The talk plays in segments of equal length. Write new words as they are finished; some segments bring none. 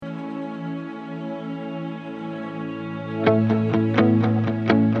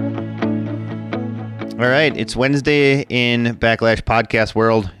All right, it's Wednesday in Backlash podcast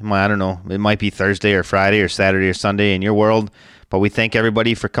world. I don't know, it might be Thursday or Friday or Saturday or Sunday in your world, but we thank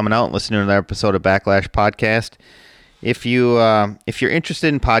everybody for coming out and listening to another episode of Backlash podcast. If you're interested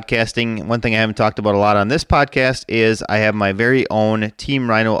in podcasting, one thing I haven't talked about a lot on this podcast is I have my very own Team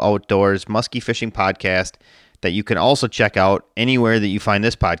Rhino Outdoors musky fishing podcast that you can also check out anywhere that you find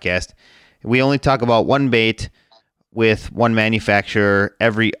this podcast. We only talk about one bait with one manufacturer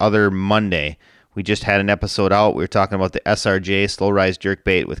every other Monday. We just had an episode out. We were talking about the SRJ Slow Rise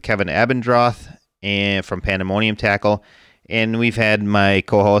Jerkbait with Kevin Abendroth and from Pandemonium Tackle. And we've had my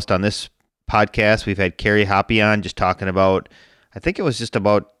co-host on this podcast. We've had Carrie Hoppy on just talking about, I think it was just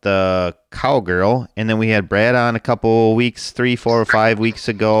about the Cowgirl. And then we had Brad on a couple weeks, 3, 4, or 5 weeks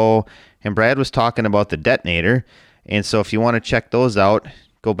ago. And Brad was talking about the Detonator. And so if you want to check those out,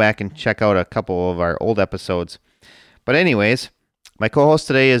 go back and check out a couple of our old episodes. But anyways, my co-host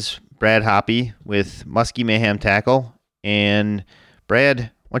today is Brad Hoppy with Muskie Mayhem Tackle. And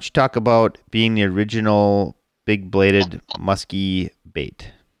Brad, why don't you talk about being the original big-bladed muskie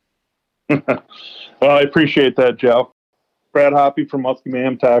bait? Well, I appreciate that, Jeff. Brad Hoppy from Muskie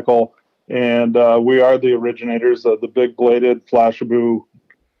Mayhem Tackle, and we are the originators of the big-bladed Flashabou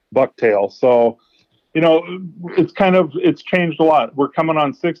bucktail. So, it's changed a lot. We're coming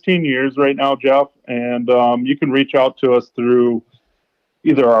on 16 years right now, Jeff, and you can reach out to us through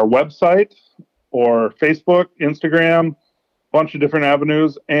either our website or Facebook, Instagram, bunch of different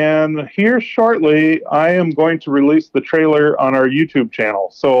avenues. And here shortly, I am going to release the trailer on our YouTube channel.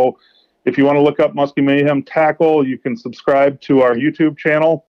 So if you want to look up Muskie Mayhem Tackle, you can subscribe to our YouTube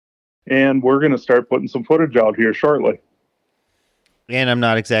channel, and we're going to start putting some footage out here shortly. And I'm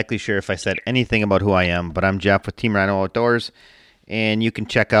not exactly sure if I said anything about who I am, but I'm Jeff with Team Rhino Outdoors, and you can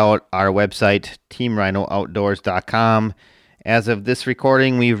check out our website, teamrhinooutdoors.com. As of this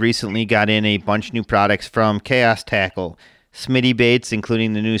recording, we've recently got in a bunch new products from Chaos Tackle, Smitty Baits,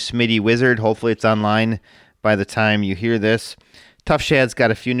 including the new Smitty Wizard. Hopefully it's online by the time you hear this. Tough Shad's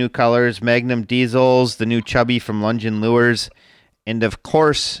got a few new colors, Magnum Diesels, the new Chubby from Lungin Lures, and of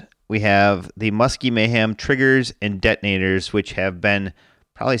course, we have the Muskie Mayhem Triggers and Detonators, which have been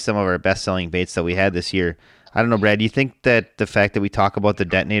probably some of our best-selling baits that we had this year. I don't know, Brad, do you think that the fact that we talk about the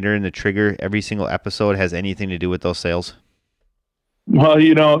Detonator and the Trigger every single episode has anything to do with those sales? Well,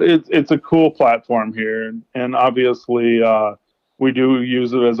 it's a cool platform here, and obviously we do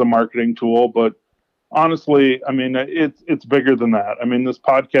use it as a marketing tool, but honestly, I mean, it's bigger than that. I mean, this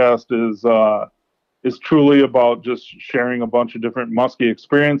podcast is truly about just sharing a bunch of different muskie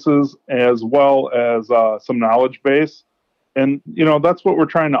experiences as well as some knowledge base, and that's what we're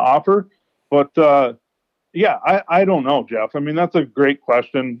trying to offer. But I don't know, Jeff. I mean, that's a great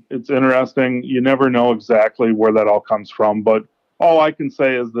question. It's interesting. You never know exactly where that all comes from, but all I can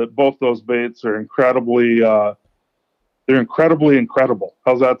say is that both those baits are incredibly incredible.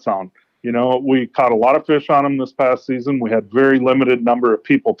 How's that sound? We caught a lot of fish on them this past season. We had very limited number of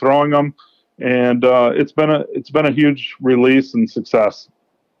people throwing them, and it's been a huge release and success.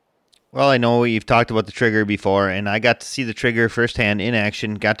 Well, I know you've talked about the Trigger before, and I got to see the Trigger firsthand in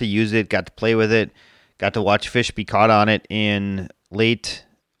action, got to use it, got to play with it, got to watch fish be caught on it in late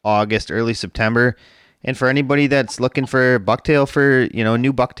August, early September. And for anybody that's looking for bucktail for,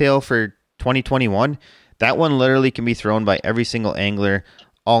 new bucktail for 2021, that one literally can be thrown by every single angler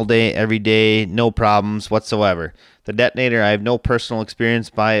all day, every day, no problems whatsoever. The Detonator, I have no personal experience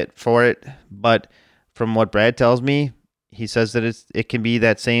for it, but from what Brad tells me, he says that it can be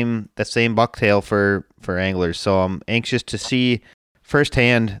that same bucktail for anglers. So I'm anxious to see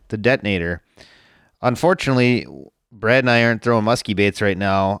firsthand the Detonator. Unfortunately, Brad and I aren't throwing muskie baits right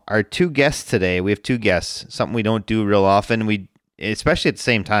now. Our two guests today, we have two guests, something we don't do real often, especially at the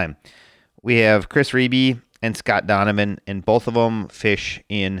same time. We have Chris Reby and Scott Donovan, and both of them fish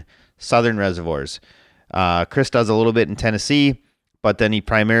in southern reservoirs. Chris does a little bit in Tennessee, but then he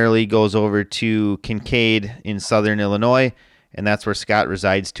primarily goes over to Kincaid in southern Illinois, and that's where Scott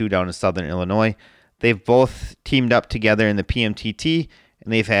resides too, down in southern Illinois. They've both teamed up together in the PMTT,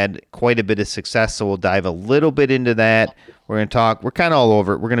 and they've had quite a bit of success, so we'll dive a little bit into that. We're kind of all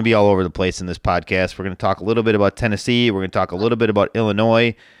over. We're going to be all over the place in this podcast. We're going to talk a little bit about Tennessee. We're going to talk a little bit about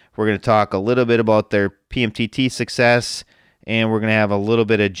Illinois. We're going to talk a little bit about their PMTT success, and we're going to have a little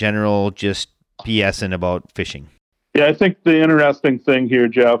bit of general just BSing about fishing. Yeah, I think the interesting thing here,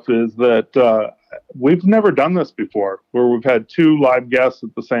 Jeff, is that we've never done this before, where we've had two live guests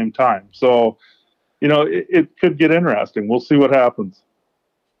at the same time. So, it could get interesting. We'll see what happens.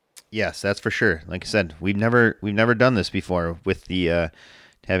 Yes, that's for sure. Like I said, we've never done this before with the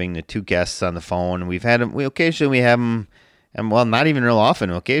having the two guests on the phone. We've had them. We occasionally have them, and well, not even real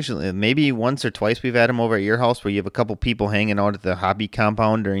often. Occasionally, maybe once or twice, we've had them over at your house where you have a couple people hanging out at the hobby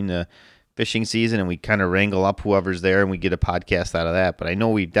compound during the fishing season, and we kind of wrangle up whoever's there, and we get a podcast out of that. But I know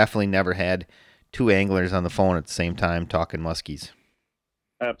we've definitely never had two anglers on the phone at the same time talking muskies.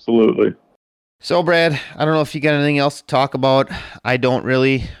 Absolutely. So, Brad, I don't know if you got anything else to talk about. I don't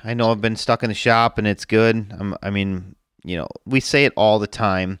really. I know I've been stuck in the shop, and it's good. I mean, we say it all the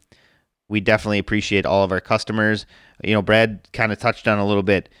time. We definitely appreciate all of our customers. Brad kind of touched on a little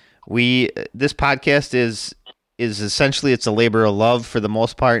bit. This podcast is essentially, it's a labor of love for the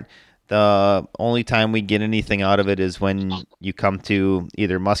most part. The only time we get anything out of it is when you come to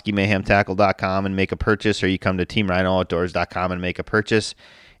either MuskieMayhemTackle.com and make a purchase, or you come to TeamRhinoOutdoors.com and make a purchase.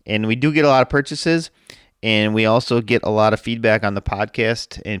 And we do get a lot of purchases, and we also get a lot of feedback on the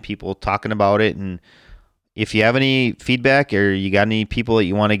podcast and people talking about it. And if you have any feedback or you got any people that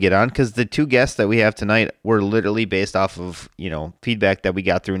you want to get on, because the two guests that we have tonight were literally based off of, feedback that we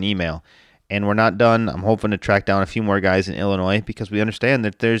got through an email. And we're not done. I'm hoping to track down a few more guys in Illinois, because we understand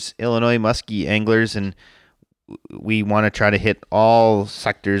that there's Illinois muskie anglers, and we want to try to hit all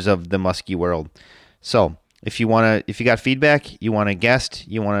sectors of the muskie world. So if you got feedback, you want a guest,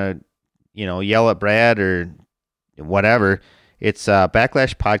 you want to, yell at Brad or whatever, it's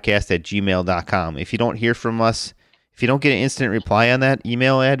backlashpodcast@gmail.com. If you don't hear from us, if you don't get an instant reply on that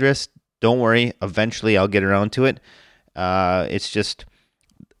email address, don't worry. Eventually I'll get around to it.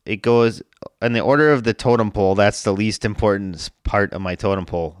 It goes in the order of the totem pole. That's the least important part of my totem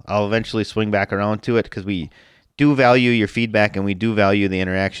pole. I'll eventually swing back around to it, because we do value your feedback and we do value the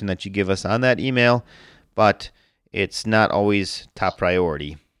interaction that you give us on that email, but it's not always top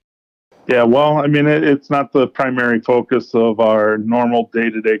priority. Yeah, well, I mean, it's not the primary focus of our normal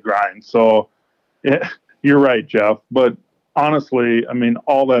day-to-day grind. So you're right, Jeff. But honestly, I mean,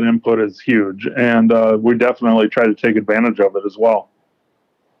 all that input is huge, and we definitely try to take advantage of it as well.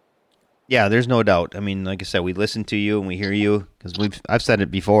 Yeah, there's no doubt. I mean, like I said, we listen to you and we hear you, because I've said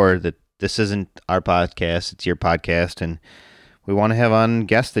it before that this isn't our podcast, it's your podcast, and we want to have on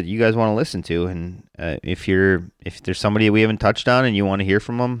guests that you guys want to listen to. And if there's somebody we haven't touched on and you want to hear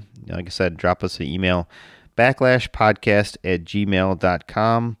from them, like I said, drop us an email,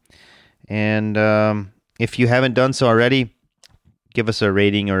 backlashpodcast@gmail.com. And if you haven't done so already, give us a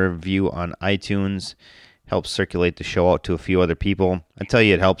rating or a review on iTunes. Helps circulate the show out to a few other people. I tell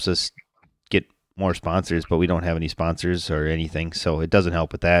you, it helps us get more sponsors, but we don't have any sponsors or anything, so it doesn't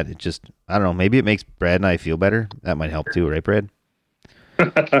help with that. It just, I don't know, maybe it makes Brad and I feel better. That might help too, right, Brad?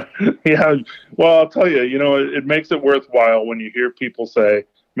 Yeah, well, I'll tell you, it makes it worthwhile when you hear people say,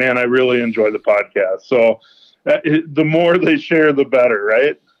 man, I really enjoy the podcast. So the more they share, the better,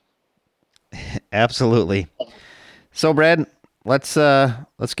 right? Absolutely. So, Brad, let's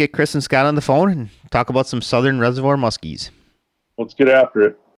get Chris and Scott on the phone and talk about some Southern Reservoir muskies. Let's get after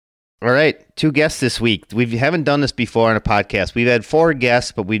it. All right, two guests this week. We haven't done this before on a podcast. We've had 4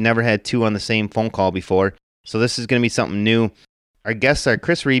 guests, but we've never had 2 on the same phone call before. So this is going to be something new. Our guests are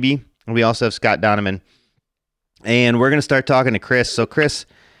Chris Reby, and we also have Scott Donovan. And we're going to start talking to Chris. So, Chris,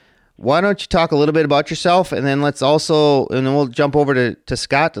 why don't you talk a little bit about yourself, and then we'll jump over to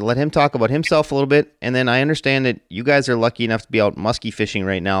Scott to let him talk about himself a little bit. And then I understand that you guys are lucky enough to be out muskie fishing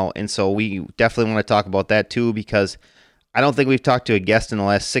right now, and so we definitely want to talk about that too, because I don't think we've talked to a guest in the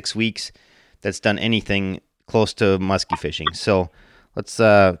last 6 weeks that's done anything close to muskie fishing. So let's,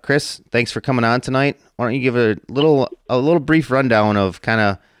 Chris, thanks for coming on tonight. Why don't you give a little brief rundown of kind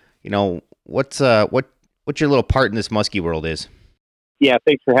of, what your little part in this muskie world is? Yeah,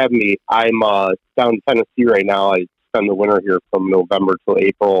 thanks for having me. I'm down in Tennessee right now. I spend the winter here from November till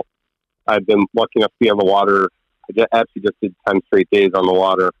April. I've been lucky enough to be on the water. I actually just did 10 straight days on the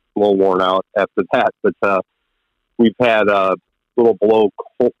water. A little worn out after that, but we've had a little below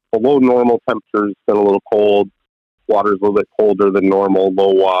normal temperatures, been a little cold. Water's a little bit colder than normal,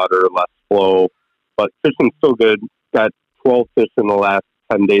 low water, less flow. But fishing's still good. Got 12 fish in the last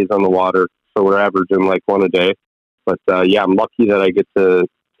 10 days on the water, so we're averaging like 1 a day. But yeah, I'm lucky that I get to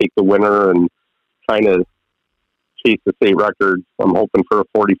take the winter and trying to chase the state record. I'm hoping for a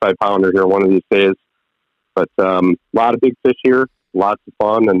 45-pounder here one of these days. But a lot of big fish here, lots of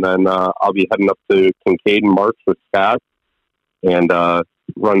fun. And then I'll be heading up to Kincaid in March with Scott and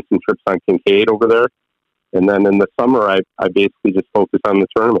run some trips on Kincaid over there. And then in the summer, I basically just focus on the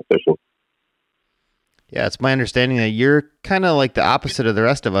tournament fishing. Yeah, it's my understanding that you're kind of like the opposite of the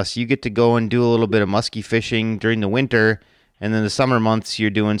rest of us. You get to go and do a little bit of muskie fishing during the winter, and then the summer months you're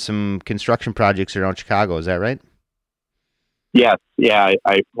doing some construction projects around Chicago. Is that right? Yes. Yeah,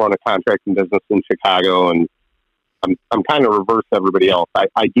 I run a contracting business in Chicago, and I'm kind of reverse everybody else. I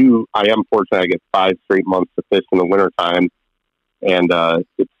am fortunate. I get 5 straight months to fish in the wintertime, and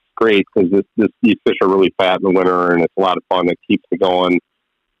it's great because these fish are really fat in the winter, and it's a lot of fun. It keeps me going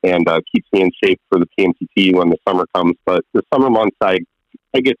and keeps me in shape for the PMTT when the summer comes. But the summer months, I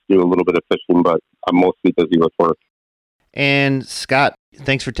get to do a little bit of fishing, but I'm mostly busy with work. And Scott,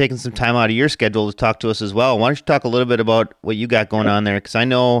 thanks for taking some time out of your schedule to talk to us as well. Why don't you talk a little bit about what you got going on there? Because I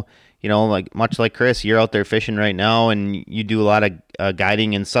know, like much like Chris, you're out there fishing right now, and you do a lot of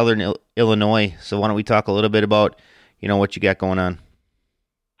guiding in southern Illinois. So why don't we talk a little bit about, what you got going on?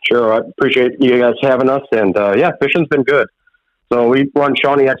 Sure, I appreciate you guys having us, and fishing's been good. So we run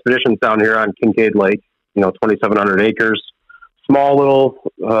Shawnee Expeditions down here on Kincaid Lake, 2,700 acres, small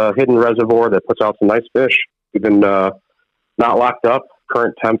little hidden reservoir that puts out some nice fish. We've been not locked up.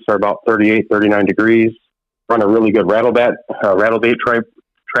 Current temps are about 38, 39 degrees. Run a really good rattle bait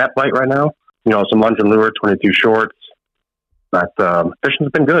trap bite right now. Some luncheon lure, 22 shorts. But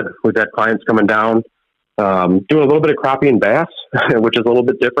fishing's been good. We've had clients coming down, doing a little bit of crappie and bass, which is a little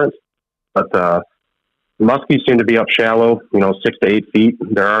bit different. But the muskies seem to be up shallow, 6 to 8 feet.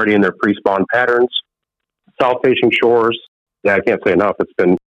 They're already in their pre-spawn patterns. South-facing shores. Yeah, I can't say enough. It's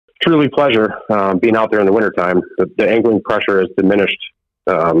been truly pleasure being out there in the wintertime. The angling pressure has diminished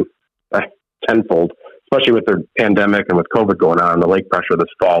tenfold, especially with the pandemic and with COVID going on. The lake pressure this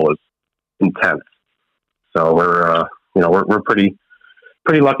fall is intense. So we're pretty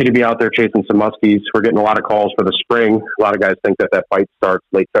lucky to be out there chasing some muskies. We're getting a lot of calls for the spring. A lot of guys think that bite starts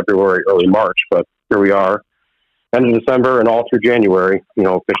late February, early March, but here we are, end of December and all through January,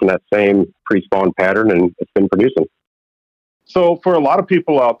 fishing that same pre-spawn pattern, and it's been producing. So for a lot of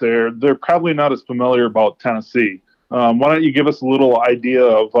people out there, they're probably not as familiar about Tennessee. Why don't you give us a little idea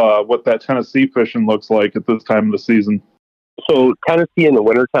of what that Tennessee fishing looks like at this time of the season? So Tennessee in the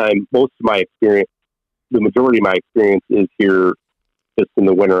wintertime, most of my experience, the majority of my experience is here just in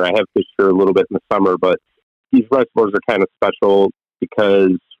the winter. I have fished here a little bit in the summer, but these reservoirs are kind of special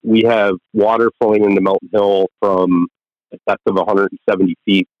because we have water flowing into Melton Hill from a depth of 170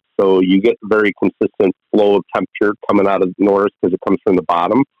 feet. So you get very consistent flow of temperature coming out of the north because it comes from the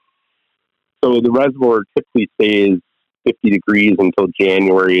bottom. So the reservoir typically stays 50 degrees until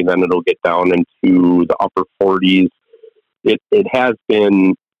January, and then it'll get down into the upper 40s. It has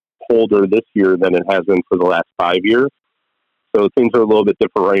been colder this year than it has been for the last 5 years. So things are a little bit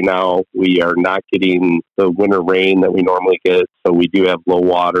different right now. We are not getting the winter rain that we normally get, so we do have low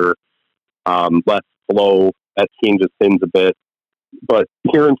water, less flow. That changes things a bit. But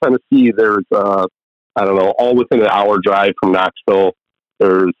here in Tennessee, there's, all within an hour drive from Knoxville,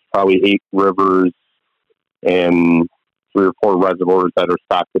 there's probably 8 rivers and 3 or 4 reservoirs that are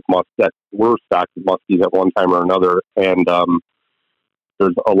stocked with that were stocked with muskies at one time or another. And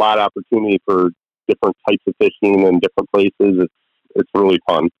there's a lot of opportunity for different types of fishing in different places. It's really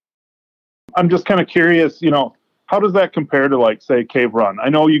fun. I'm just kind of curious, how does that compare to, like, say, Cave Run? I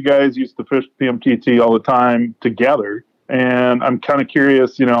know you guys used to fish PMTT all the time together, and I'm kind of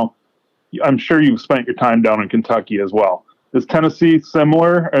curious, I'm sure you've spent your time down in Kentucky as well. Is Tennessee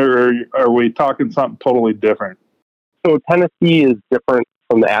similar, or are we talking something totally different? So Tennessee is different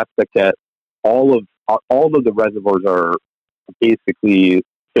from the aspect that all of the reservoirs are basically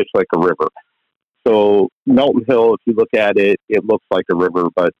fish like a river. So Melton Hill, if you look at it, it looks like a river,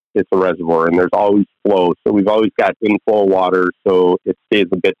 but it's a reservoir, and there's always flow. So we've always got inflow water, so it stays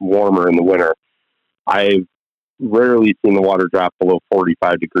a bit warmer in the winter. I've rarely seen the water drop below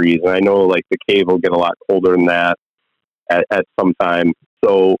 45 degrees, and I know like the cave will get a lot colder than that at some time.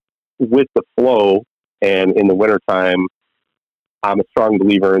 So with the flow and in the wintertime, I'm a strong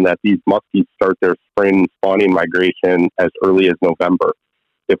believer in that these muskies start their spring spawning migration as early as November.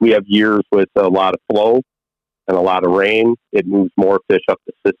 If we have years with a lot of flow and a lot of rain, it moves more fish up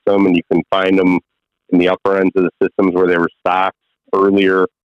the system, and you can find them in the upper ends of the systems where they were stocked earlier.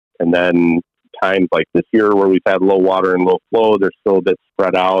 And then times like this year where we've had low water and low flow, they're still a bit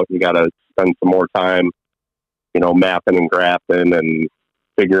spread out. You got to spend some more time, mapping and graphing and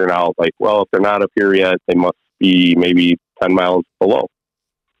figuring out, like, well, if they're not up here yet, they must be maybe 10 miles below.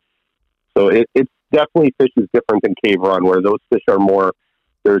 So it's definitely fish is different than Cave Run, where those fish are more,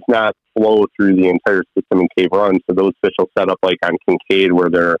 there's not flow through the entire system in Cave Run. So those fish will set up like on Kincaid, where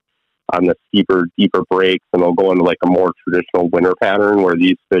they're on the steeper, deeper breaks, and they'll go into like a more traditional winter pattern, where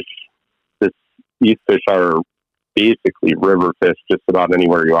these fish are basically river fish just about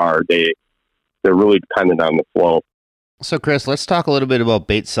anywhere you are. They're really dependent on the flow. So Chris, let's talk a little bit about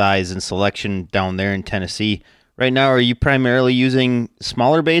bait size and selection down there in Tennessee. Right now, are you primarily using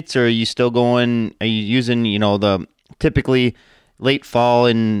smaller baits, or are you using, the typically late fall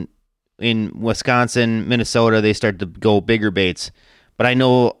and in Wisconsin, Minnesota, they start to go bigger baits. But I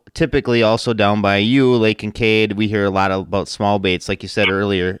know typically also down by you, Lake Kincaid, we hear a lot about small baits, like you said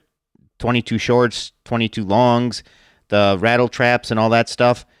earlier, 22 shorts, 22 longs, the rattle traps and all that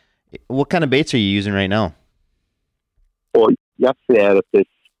stuff. What kind of baits are you using right now? Well, yesterday I had a fish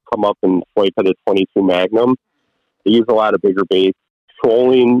come up and swipe at a 22 Magnum. I use a lot of bigger baits.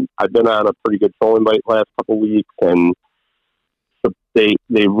 Trolling, I've been on a pretty good trolling bite last couple of weeks, and they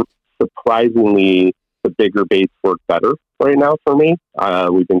surprisingly, the bigger baits work better right now for me.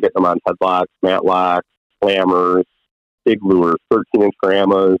 We've been getting them on headlocks, matlocks, slammers, big lures, 13-inch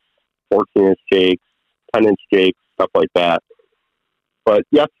grandmas, 14-inch jakes, 10-inch jakes, stuff like that. But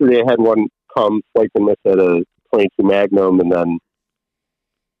yesterday I had one come swipe and miss at a 22 Magnum, and then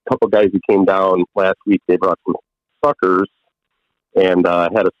a couple of guys who came down last week, they brought some suckers, and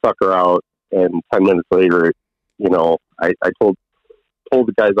had a sucker out, and 10 minutes later, I told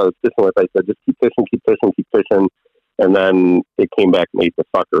the guys I was fishing with, I said, just keep fishing, and then it came back and ate the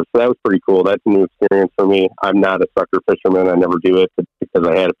sucker. So that was pretty cool. That's a new experience for me. I'm not a sucker fisherman. I never do it, but because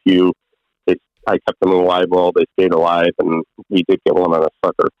I had a few. I kept them in live well. They stayed alive, and we did get one on a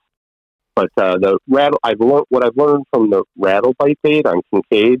sucker. But the rattle, what I've learned from the rattle bite bait on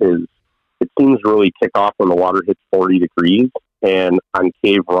Kincaid is it seems to really kick off when the water hits 40 degrees, and on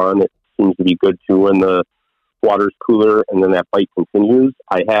Cave Run it seems to be good too when the water's cooler, and then that bite continues.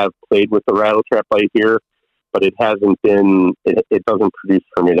 I have played with the rattle trap bite here, but it hasn't been. It doesn't produce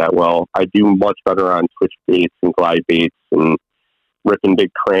for me that well. I do much better on twitch baits and glide baits and ripping big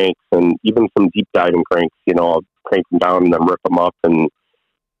cranks, and even some deep diving cranks. I'll crank them down and then rip them up, and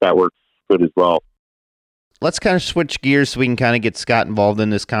that works good as well. Let's kind of switch gears so we can kind of get Scott involved in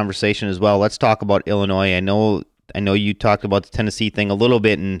this conversation as well. Let's talk about Illinois. I know you talked about the Tennessee thing a little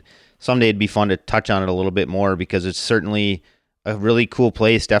bit, and someday it'd be fun to touch on it a little bit more because it's certainly a really cool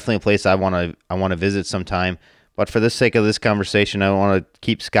place. Definitely a place I want to visit sometime. But for the sake of this conversation, I don't want to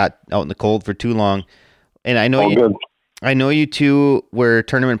keep Scott out in the cold for too long. And I know you two were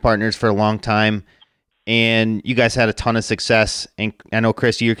tournament partners for a long time, and you guys had a ton of success. And I know,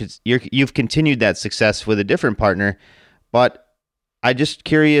 Chris, you've continued that success with a different partner. But I'm just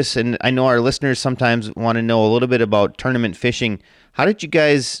curious, and I know our listeners sometimes want to know a little bit about tournament fishing. How did you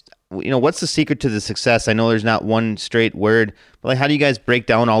guys, what's the secret to the success? I know there's not one straight word, but how do you guys break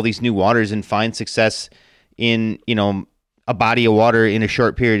down all these new waters and find success in, a body of water in a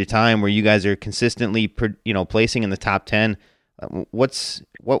short period of time where you guys are consistently, placing in the top 10? What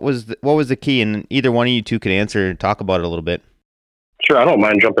was the key? And either one of you two could answer and talk about it a little bit. Sure, I don't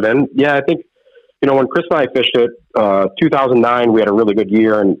mind jumping in. Yeah, I think when Chris and I fished it, 2009, we had a really good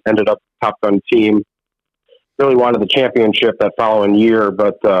year and ended up top gun team. Really wanted the championship that following year,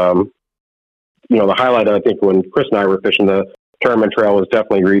 but the highlight, I think, when Chris and I were fishing the tournament trail was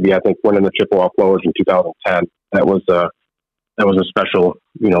definitely Reedy. I think winning the Chippewa Flowers in 2010. That was a special,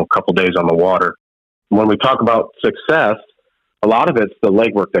 couple days on the water. When we talk about success, a lot of it's the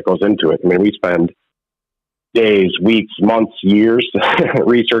legwork that goes into it. I mean, we spend days, weeks, months, years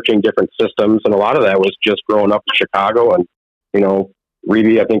researching different systems, and a lot of that was just growing up in Chicago. And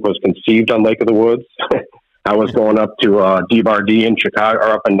Reedy, I think, was conceived on Lake of the Woods. I was going up to D-Bar-D in Chicago,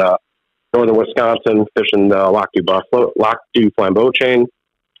 or up in northern Wisconsin, fishing the Lac du Flambeau chain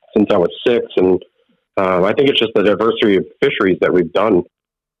since I was 6, and I think it's just the diversity of fisheries that we've done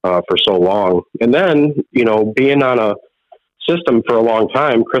for so long. And then, being on a system for a long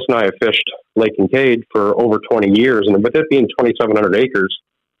time, Chris and I have fished Lake Kincaid for over 20 years. And with it being 2,700 acres,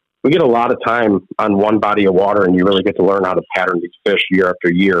 we get a lot of time on one body of water, and you really get to learn how to pattern these fish year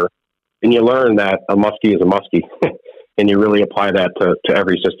after year. And you learn that a muskie is a muskie. And you really apply that to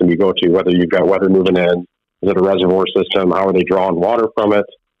every system you go to, whether you've got weather moving in, is it a reservoir system? How are they drawing water from it?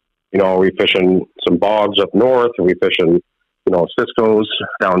 Are we fishing some bogs up north? Are we fishing, Cisco's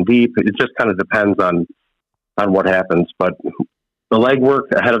down deep? It just kind of depends on what happens. But the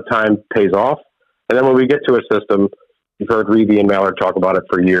legwork ahead of time pays off. And then when we get to a system, you've heard Reedy and Mallard talk about it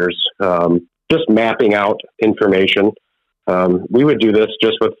for years, just mapping out information. We would do this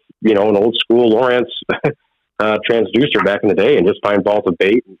just with, an old school Lawrence transducer back in the day and just find balls of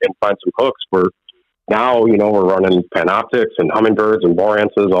bait and find some hooks. Now, we're running Panoptics and Humminbirds and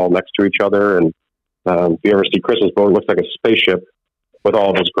Lawrences all next to each other. And if you ever see Chris's boat, it looks like a spaceship with all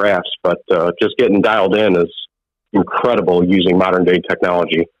of his graphs. But just getting dialed in is incredible using modern day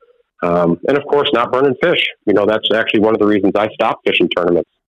technology. And of course, not burning fish. That's actually one of the reasons I stopped fishing tournaments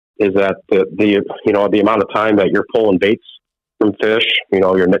is that the amount of time that you're pulling baits from fish,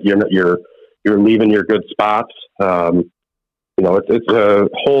 you're leaving your good spots. It's a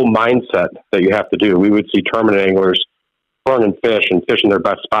whole mindset that you have to do. We would see tournament anglers running fish and fishing their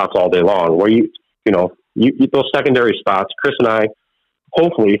best spots all day long. Where you those secondary spots, Chris and I,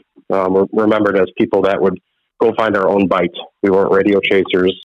 hopefully, were remembered as people that would go find our own bite. We weren't radio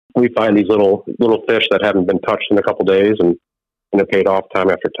chasers. We find these little fish that haven't been touched in a couple days, and it paid off time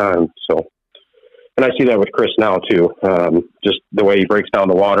after time. So, and I see that with Chris now too. Just the way he breaks down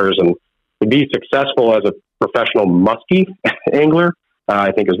the waters, and to be successful as a professional muskie angler,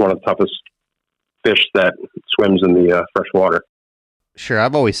 I think is one of the toughest fish that swims in the fresh water. Sure,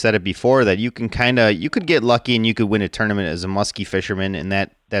 I've always said it before that you could get lucky and you could win a tournament as a muskie fisherman, and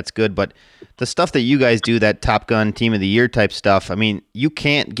that's good. But the stuff that you guys do, that Top Gun Team of the Year type stuff, I mean, you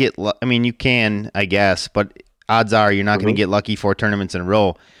can't get. You can, I guess, but odds are you're not going to get lucky 4 tournaments in a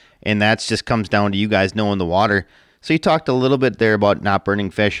row, and that just comes down to you guys knowing the water. So you talked a little bit there about not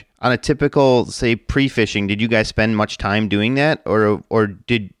burning fish on a typical, say, pre-fishing. Did you guys spend much time doing that, or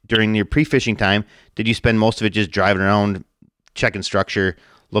did during your pre-fishing time did you spend most of it just driving around, checking structure,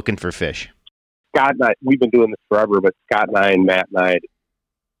 looking for fish? Scott and I, we've been doing this forever, but Scott and I and Matt and I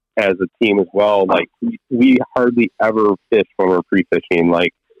as a team as well, like we hardly ever fish when we're pre-fishing.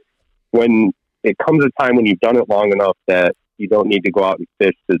 Like when it comes a time when you've done it long enough that you don't need to go out and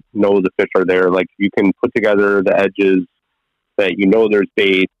fish to know the fish are there. Like you can put together the edges that you know there's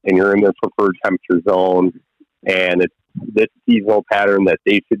bait and you're in their preferred temperature zone, and it's this seasonal pattern that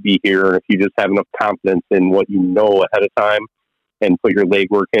they should be here. And if you just have enough confidence in what you know ahead of time and put your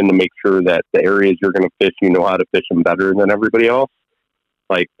legwork in to make sure that the areas you're going to fish, you know how to fish them better than everybody else.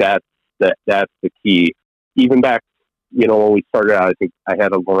 Like that's the key. Even back, when we started out, I think I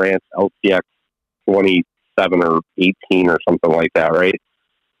had a Lowrance LCX 27 or 18 or something like that, right?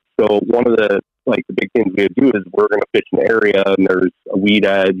 So one of the big things we would do is we're going to fish an area and there's a weed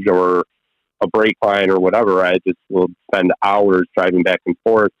edge or a break line or whatever. I just will spend hours driving back and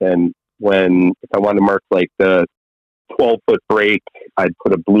forth. And if I wanted to mark like the 12-foot break, I'd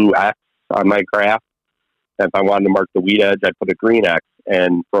put a blue X on my graph. And if I wanted to mark the weed edge, I'd put a green X.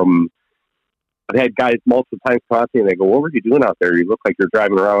 And I've had guys multiple times come out to me and they go, "What were you doing out there? You look like you're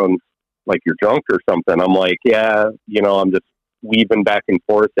driving around like you're drunk or something." I'm like, "Yeah, I'm just weaving back and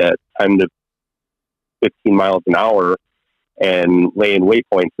forth at 10 to 15 miles an hour and laying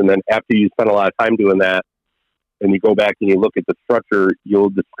waypoints." And then after you spend a lot of time doing that and you go back and you look at the structure,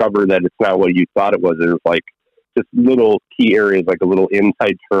 you'll discover that it's not what you thought it was. It was like just little key areas, like a little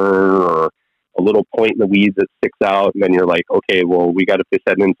inside turn or a little point in the weeds that sticks out. And then you're like, okay, well, we got to fish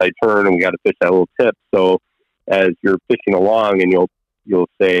that inside turn and we got to fish that little tip. So as you're fishing along and you'll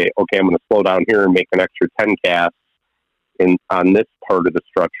say, okay, I'm going to slow down here and make an extra 10 casts on this part of the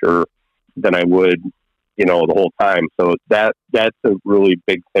structure than I would, the whole time. So that's a really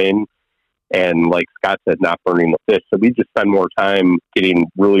big thing. And like Scott said, not burning the fish. So we just spend more time getting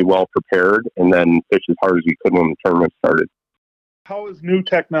really well prepared and then fish as hard as we could when the tournament started. How has new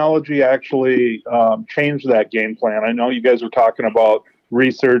technology actually changed that game plan? I know you guys were talking about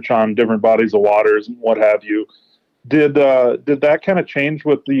research on different bodies of waters and what have you. Did that kind of change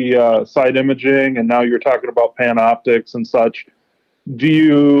with the side imaging, and now you're talking about Panoptix and such? Do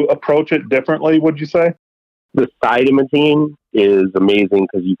you approach it differently, would you say? The side imaging is amazing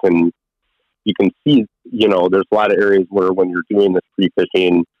because you can see, there's a lot of areas where when you're doing this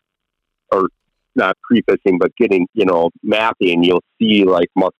pre-fishing, or not pre-fishing, but getting, mapping, you'll see like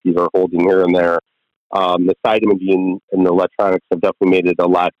muskies are holding here and there. The side imaging and the electronics have definitely made it a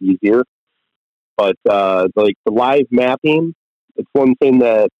lot easier. But the live mapping, it's one thing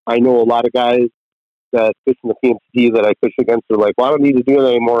that I know a lot of guys that fish in the PMC that I fish against are like, well, I don't need to do it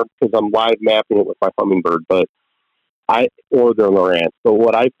anymore because I'm live mapping it with my Humminbird, or their Lowrance. But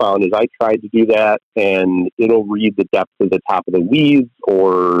what I found is I tried to do that, and it'll read the depth of the top of the weeds,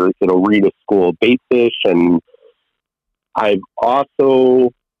 or it'll read a school of bait fish. And I tried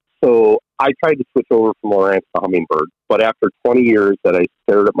to switch over from Lowrance to Humminbird, but after 20 years that I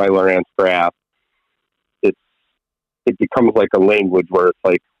stared at my Lowrance graph, it becomes like a language where it's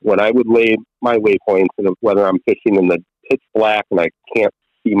like when I would lay my waypoints, and whether I'm fishing in the pitch black and I can't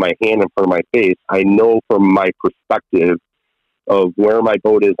see my hand in front of my face, I know from my perspective of where my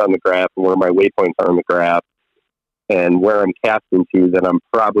boat is on the graph and where my waypoints are on the graph and where I'm casting to, that I'm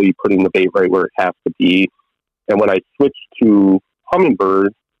probably putting the bait right where it has to be. And when I switched to Humminbird,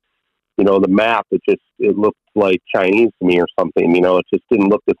 the map, it looked like Chinese to me or something, it just didn't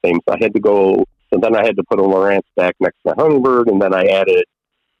look the same. So then I had to put a Lowrance back next to my Humminbird, and then I added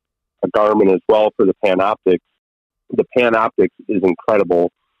a Garmin as well for the Panoptix. The Panoptix is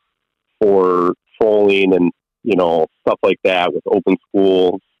incredible for trolling and, stuff like that with open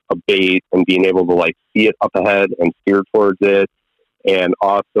schools, a bait, and being able to see it up ahead and steer towards it. And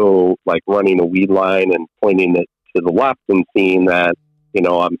also running a weed line and pointing it to the left and seeing that,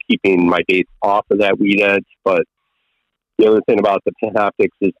 I'm keeping my base off of that weed edge. But the other thing about the Panoptix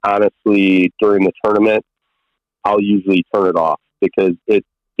is, honestly, during the tournament, I'll usually turn it off because it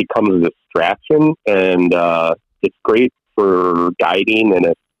becomes a distraction, and it's great for guiding. And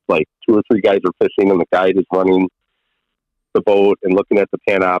if like 2 or 3 guys are fishing and the guide is running the boat and looking at the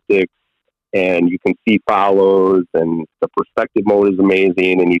Panoptix, and you can see follows, and the perspective mode is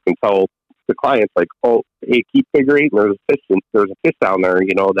amazing, and you can tell the clients like, oh, hey, keep figure eight, and there's a fish down there.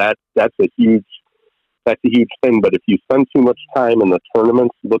 That's a huge thing. But if you spend too much time in the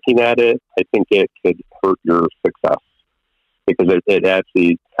tournaments looking at it, I think it could hurt your success, because it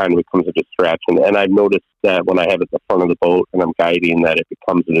actually kind of becomes a distraction. And I've noticed that when I have it at the front of the boat and I'm guiding, that it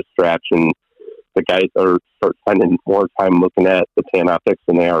becomes a distraction. The guys start spending more time looking at the Panoptix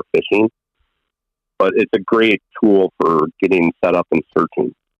than they are fishing. But it's a great tool for getting set up and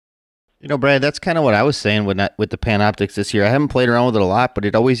searching. Brad, that's kind of what I was saying with the Panoptix this year. I haven't played around with it a lot, but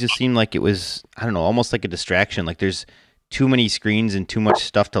it always just seemed like it was, I don't know, almost like a distraction. Like there's too many screens and too much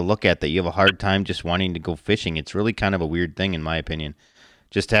stuff to look at that you have a hard time just wanting to go fishing. It's really kind of a weird thing, in my opinion.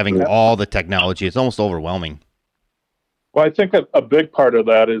 Just having all the technology, it's almost overwhelming. Well, I think a big part of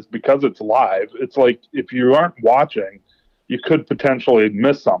that is because it's live. It's like if you aren't watching, you could potentially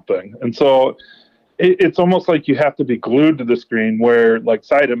miss something. And so it's almost like you have to be glued to the screen, where like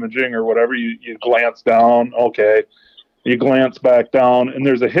side imaging or whatever, you glance down, okay, you glance back down, and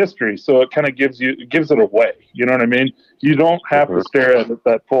there's a history. So it kind of gives it away. You know what I mean? You don't have to stare at it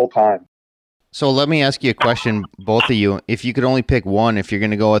that full time. So let me ask you a question, both of you. If you could only pick one, if you're going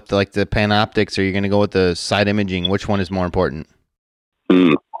to go with like the Panoptix or you're going to go with the side imaging, which one is more important?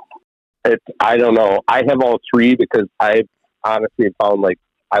 I don't know. I have all three because I honestly found like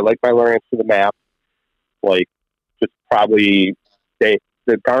I like my Lowrance to the map. Like, just probably the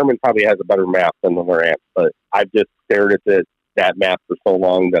Garmin probably has a better map than the Lowrance, but I've just stared at that map for so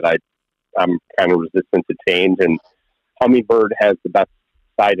long that I'm kind of resistant to change. And Humminbird has the best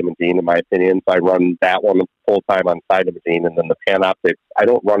side imaging, in my opinion, so I run that one full time on side imaging. And then the Panoptix, I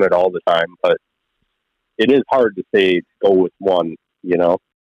don't run it all the time, but it is hard to say to go with one.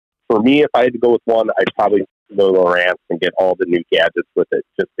 For me, if I had to go with one, I'd probably go Lowrance and get all the new gadgets with it,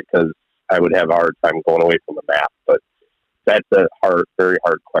 just because I would have a hard time going away from the map. But that's a very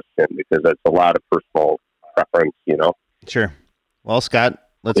hard question, because that's a lot of personal preference, Sure. Well, Scott,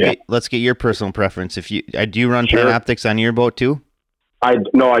 let's get your personal preference. Do you run Panoptix on your boat too?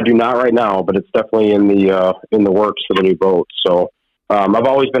 No, I do not right now, but it's definitely in the works for the new boat. So I've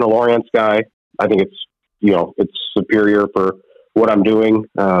always been a Lowrance guy. I think it's superior for what I'm doing.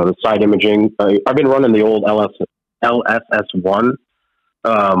 The side imaging, I've been running the old LSS1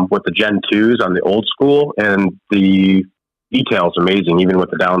 with the Gen 2s on the old school, and the detail's amazing, even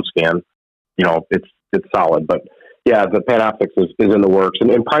with the down scan. It's solid. But yeah, the Panoptix is in the works,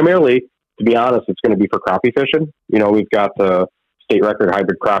 and primarily, to be honest, it's going to be for crappie fishing. We've got the state record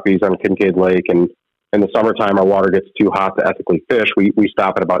hybrid crappies on Kincaid Lake, and in the summertime, our water gets too hot to ethically fish. We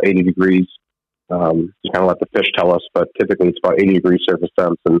stop at about 80 degrees. Just kind of let the fish tell us, but typically it's about 80 degrees surface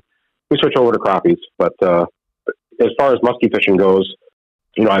temps, and we switch over to crappies. But as far as musky fishing goes,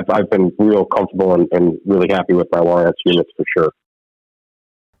 I've been real comfortable and really happy with my Lowrance units for sure.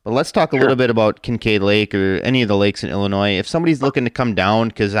 But let's talk a little bit about Kincaid Lake or any of the lakes in Illinois. If somebody's looking to come down,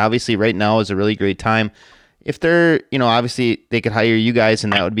 because obviously right now is a really great time. If they're, obviously they could hire you guys,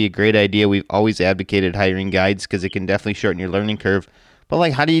 and that would be a great idea. We've always advocated hiring guides because it can definitely shorten your learning curve. But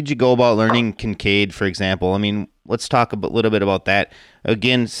like, how did you go about learning Kincaid, for example? I mean, let's talk a little bit about that.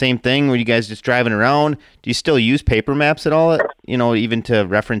 Again, same thing. Were you guys just driving around? Do you still use paper maps at all? Even to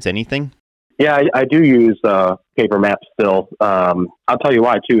reference anything? Yeah, I do use paper maps still. I'll tell you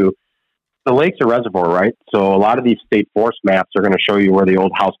why too. The lake's a reservoir, right? So a lot of these state forest maps are going to show you where the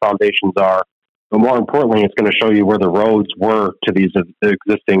old house foundations are, but more importantly, it's going to show you where the roads were to these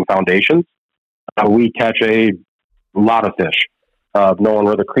existing foundations. We catch a lot of fish. Knowing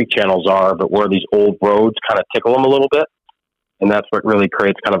where the creek channels are, but where these old roads kind of tickle them a little bit. And that's what really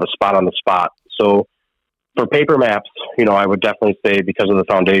creates kind of a spot on the spot. So for paper maps, I would definitely say, because of the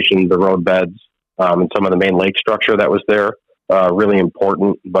foundation, the road beds, and some of the main lake structure that was there, really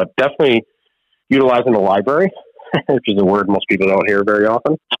important. But definitely utilizing the library, which is a word most people don't hear very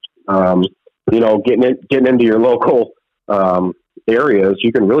often. Getting into your local areas,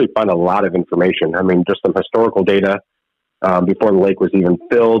 you can really find a lot of information. I mean, just some historical data, before the lake was even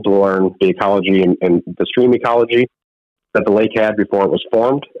filled, to learn the ecology and the stream ecology that the lake had before it was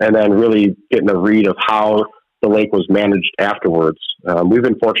formed, and then really getting a read of how the lake was managed afterwards. We've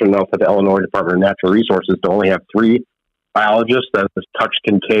been fortunate enough at the Illinois Department of Natural Resources to only have 3 biologists that have touched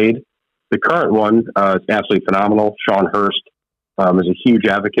Kincaid The current one is absolutely phenomenal. Sean Hurst is a huge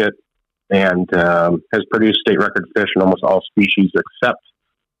advocate and has produced state record fish in almost all species except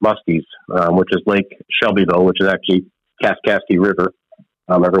muskies, which is Lake Shelbyville, which is actually Kaskasky River.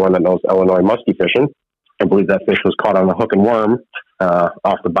 Everyone that knows Illinois muskie fishing, I believe that fish was caught on a hook and worm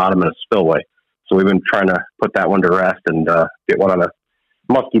off the bottom of a spillway. So we've been trying to put that one to rest and get one on a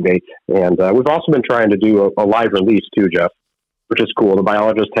muskie bait. And we've also been trying to do a live release too, Jeff, which is cool. The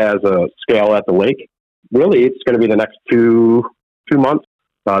biologist has a scale at the lake. Really, it's going to be the next two months.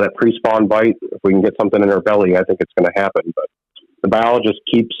 That pre-spawn bite, if we can get something in her belly, I think it's going to happen. But the biologist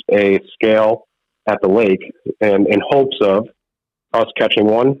keeps a scale at the lake, and in hopes of us catching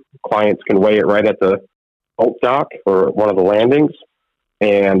one, clients can weigh it right at the boat dock or one of the landings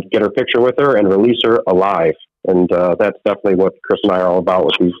and get her picture with her and release her alive. And that's definitely what Chris and I are all about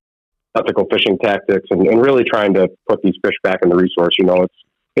with these ethical fishing tactics and really trying to put these fish back in the resource. You know,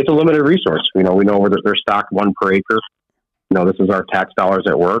 it's a limited resource. We know where they're stocked 1 per acre. You know, this is our tax dollars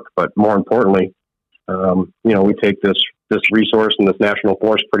at work, but more importantly, we take this resource and this national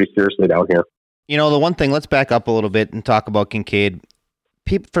forest pretty seriously down here. You know, the one thing, let's back up a little bit and talk about Kincaid.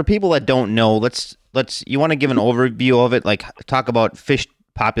 For people that don't know, you want to give an overview of it, like talk about fish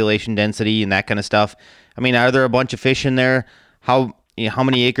population density and that kind of stuff. I mean, are there a bunch of fish in there? How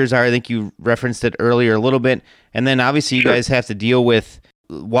many acres are? I think you referenced it earlier a little bit. And then obviously you guys have to deal with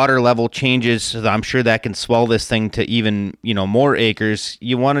water level changes, so I'm sure that can swell this thing to even, more acres.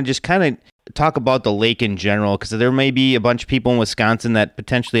 You want to just kind of talk about the lake in general, because there may be a bunch of people in Wisconsin that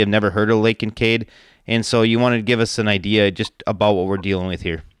potentially have never heard of Lake Kincaid, and so you want to give us an idea just about what we're dealing with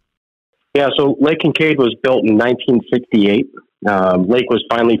here. Yeah, so Lake Kincaid was built in 1968. Lake was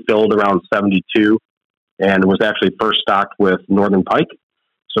finally filled around 72, and was actually first stocked with northern pike.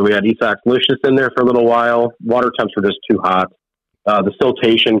 So we had Esox Licious in there for a little while. Water temps were just too hot. The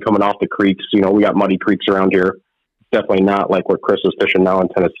siltation coming off the creeks, we got muddy creeks around here. Definitely not like what Chris is fishing now in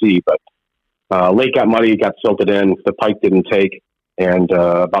Tennessee, but lake got muddy, got silted in, the pike didn't take. And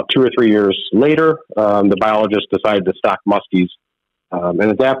about 2 or 3 years later, the biologist decided to stock muskies. And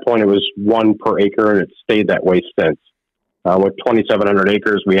at that point, it was 1 per acre, and it stayed that way since. With 2,700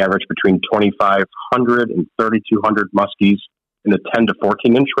 acres, we average between 2,500 and 3,200 muskies in the 10 to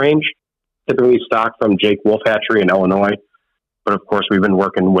 14 inch range, typically stocked from Jake Wolf Hatchery in Illinois. But of course, we've been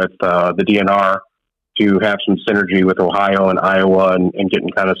working with the DNR to have some synergy with Ohio and Iowa and getting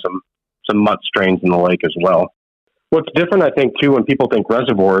kind of some mutt strains in the lake as well. What's different, I think, too, when people think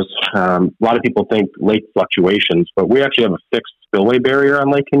reservoirs, a lot of people think lake fluctuations, but we actually have a fixed spillway barrier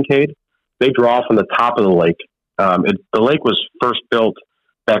on Lake Kincaid. They draw from the top of the lake. The lake was first built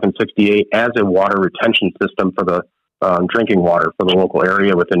back in 68 as a water retention system for the drinking water for the local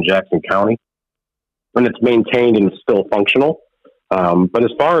area within Jackson County. And it's maintained and still functional. But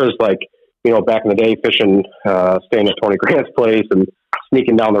as far as back in the day, fishing, staying at Tony Grant's place and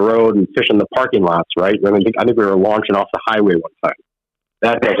sneaking down the road and fishing the parking lots, right? I think we were launching off the highway one time.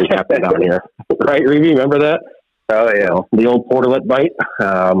 That doesn't happen down here. Right, Reeve? Remember that? Oh, yeah. The old portalet bite.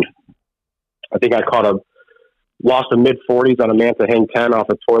 I think I lost a mid-40s on a Manta Hang 10 off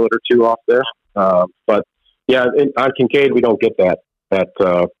a toilet or two off there. But, yeah, on Kincaid, we don't get that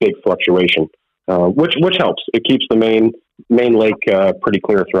big fluctuation, which helps. It keeps the main lake pretty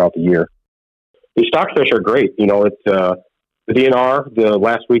clear throughout the year. The stockfish are great. The DNR, the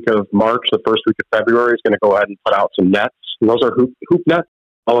last week of March, the first week of February, is going to go ahead and put out some nets. And those are hoop nets.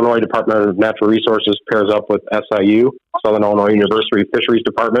 Illinois Department of Natural Resources pairs up with SIU, Southern Illinois University Fisheries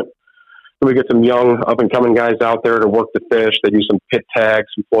Department. And we get some young up-and-coming guys out there to work the fish. They do some pit tags,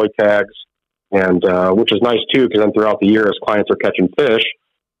 some floy tags, and which is nice, too, because then throughout the year, as clients are catching fish,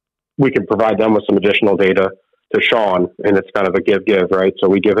 we can provide them with some additional data to Sean, and it's kind of a give, right? So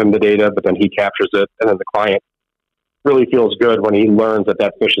we give him the data, but then he captures it, and then the client really feels good when he learns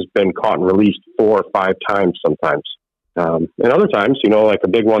that fish has been caught and released 4 or 5 times sometimes. And other times, like a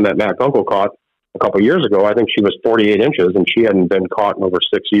big one that Matt Gunkel caught a couple of years ago, I think she was 48 inches, and she hadn't been caught in over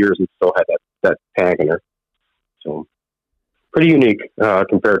 6 years and still had that tag in her. So pretty unique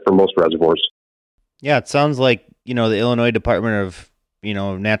compared for most reservoirs. Yeah, it sounds like, the Illinois Department of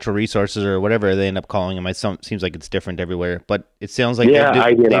Natural Resources or whatever they end up calling them. It seems like it's different everywhere, but it sounds like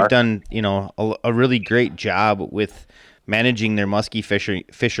they've done, a really great job with managing their muskie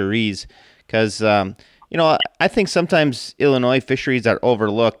fisheries. Because, I think sometimes Illinois fisheries are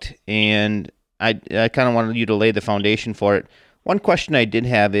overlooked, and I kind of wanted you to lay the foundation for it. One question I did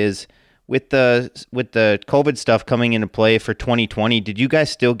have is, with the COVID stuff coming into play for 2020, did you guys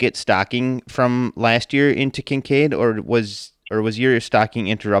still get stocking from last year into Kincaid, or was your stocking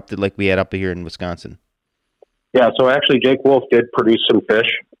interrupted like we had up here in Wisconsin? Yeah, so actually Jake Wolf did produce some fish,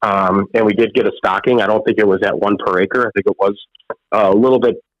 and we did get a stocking. I don't think it was at 1 per acre. I think it was a little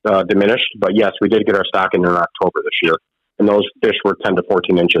bit diminished, but yes, we did get our stocking in October this year, and those fish were 10 to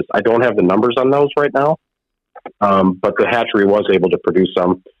 14 inches. I don't have the numbers on those right now, but the hatchery was able to produce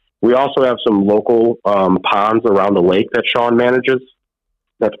some. We also have some local ponds around the lake that Sean manages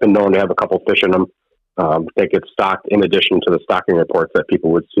that's been known to have a couple fish in them that get stocked in addition to the stocking reports that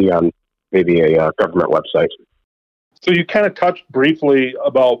people would see on maybe a government website. So you kind of touched briefly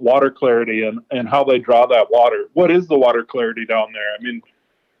about water clarity and how they draw that water. What is the water clarity down there? I mean,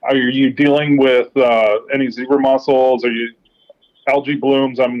 are you dealing with any zebra mussels? Are you algae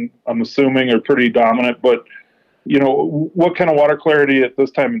blooms? I'm assuming are pretty dominant, but what kind of water clarity at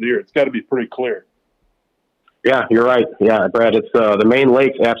this time of the year? It's got to be pretty clear. Yeah, you're right. Yeah, Brad, it's the main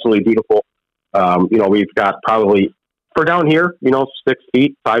lake's absolutely beautiful. We've got probably for down here, 6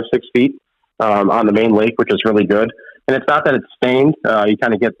 feet, 5-6 feet on the main lake, which is really good. And it's not that it's stained. You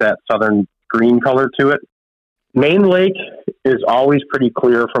kind of get that southern green color to it. Main Lake is always pretty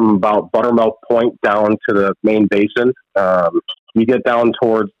clear from about Buttermilk Point down to the main basin. You get down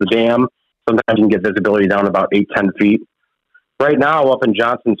towards the dam, sometimes you can get visibility down about 8-10 feet. Right now, up in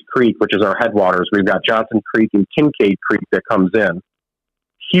Johnson's Creek, which is our headwaters, we've got Johnson Creek and Kincaid Creek that comes in.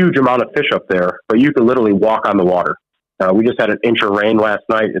 Huge amount of fish up there, but you can literally walk on the water. We just had an inch of rain last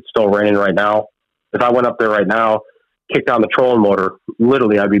night. It's still raining right now. If I went up there right now, kicked on the trolling motor,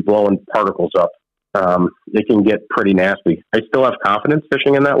 literally I'd be blowing particles up. It can get pretty nasty. I still have confidence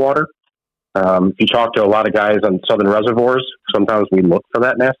fishing in that water. If you talk to a lot of guys on southern reservoirs, sometimes we look for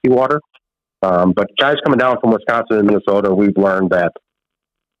that nasty water. But guys coming down from Wisconsin and Minnesota, we've learned that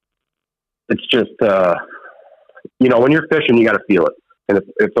it's just, when you're fishing, you got to feel it. And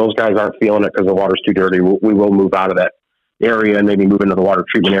if those guys aren't feeling it because the water's too dirty, we will move out of that area and maybe move into the water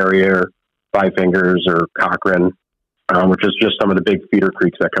treatment area or Five Fingers or Cochrane, which is just some of the big feeder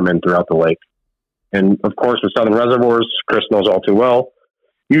creeks that come in throughout the lake. And of course, with southern reservoirs, Chris knows all too well,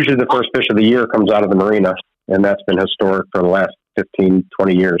 usually the first fish of the year comes out of the marina, and that's been historic for the last 15,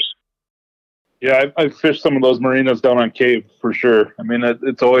 20 years. Yeah, I've fished some of those marinas down on Cave for sure. I mean,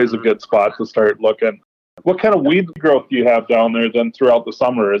 it's always a good spot to start looking. What kind of weed growth do you have down there then throughout the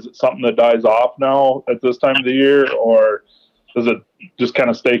summer? Is it something that dies off now at this time of the year, or does it just kind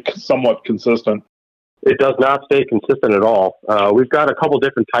of stay somewhat consistent? It does not stay consistent at all. We've got a couple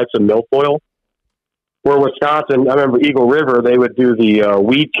different types of milfoil. Where Wisconsin, I remember Eagle River, they would do the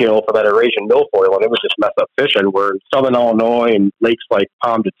weed kill for that Eurasian milfoil, and it would just mess up fishing. Where in southern Illinois and lakes like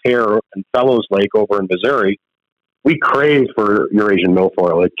Pomme de Terre and Fellows Lake over in Missouri, we crave for Eurasian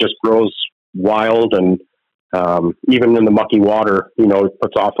milfoil. It just grows wild, and even in the mucky water, it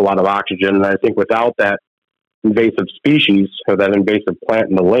puts off a lot of oxygen. And I think without that invasive species or that invasive plant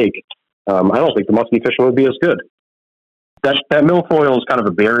in the lake, I don't think the musky fishing would be as good. That milfoil is kind of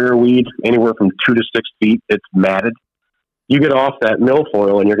a barrier weed, anywhere from 2 to 6 feet. It's matted. You get off that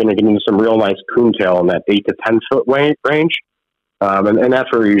milfoil, and you're going to get into some real nice coontail in that 8 to 10 foot range, and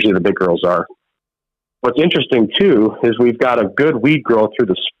that's where usually the big girls are. What's interesting too is we've got a good weed growth through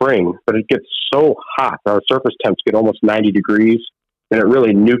the spring, but it gets so hot. Our surface temps get almost 90 degrees, and it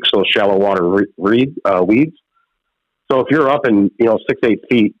really nukes those shallow water weeds. So if you're up in 6-8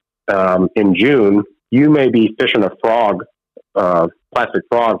 feet in June, you may be fishing a plastic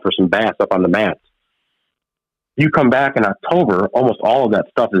frog for some bass up on the mats. You come back in October, almost all of that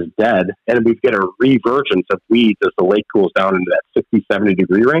stuff is dead, and we get a revergence of weeds as the lake cools down into that 60-70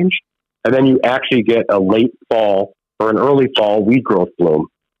 degree range. And then you actually get a late fall or an early fall weed growth bloom.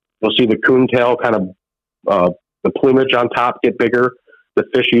 You'll see the coontail kind of, the plumage on top get bigger. The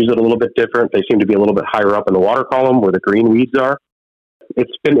fish use it a little bit different. They seem to be a little bit higher up in the water column where the green weeds are.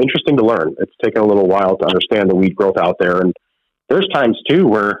 It's been interesting to learn. It's taken a little while to understand the weed growth out there. And there's times too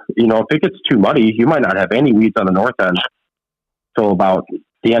where, if it gets too muddy, you might not have any weeds on the north end till about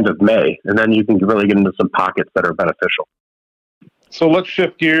the end of May. And then you can really get into some pockets that are beneficial. So let's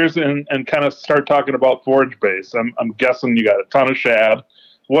shift gears and kind of start talking about forage base. I'm guessing you got a ton of shad.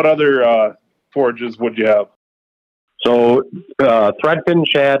 What other forages would you have? So threadfin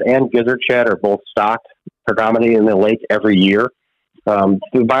shad and gizzard shad are both stocked predominantly in the lake every year.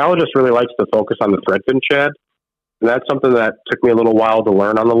 The biologist really likes to focus on the threadfin shad, and that's something that took me a little while to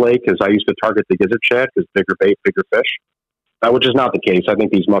learn on the lake, because I used to target the gizzard shad because bigger bait, bigger fish, which is not the case. I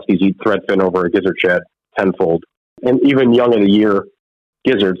think these muskies eat threadfin over a gizzard shad tenfold, and even young of the year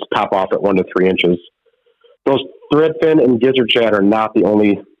gizzards top off at 1 to 3 inches. Those threadfin and gizzard shad are not the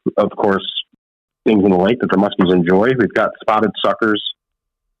only, of course, things in the lake that the muskies enjoy. We've got spotted suckers,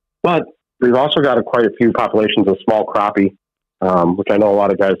 but we've also got quite a few populations of small crappie, which I know a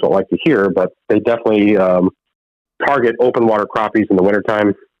lot of guys don't like to hear, but they definitely target open water crappies in the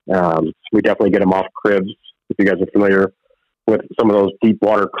wintertime. We definitely get them off cribs. If you guys are familiar with some of those deep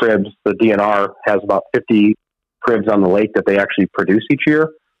water cribs, the DNR has about 50 cribs on the lake that they actually produce each year.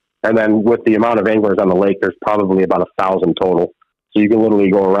 And then with the amount of anglers on the lake, there's probably about 1,000 total. So you can literally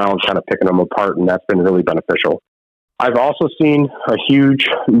go around kind of picking them apart, and that's been really beneficial. I've also seen a huge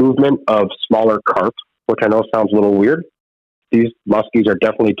movement of smaller carp, which I know sounds a little weird. These muskies are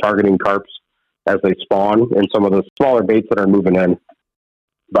definitely targeting carps as they spawn and some of the smaller baits that are moving in.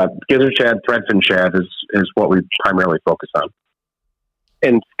 But gizzard shad, threadfin shad is what we primarily focus on.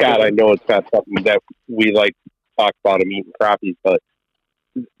 And Scott, I know it's not something that we like to talk about them eating crappies, but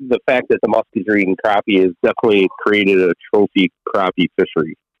the fact that the muskies are eating crappie has definitely created a trophy crappie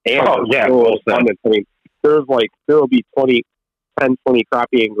fishery. And I mean, there'll be 20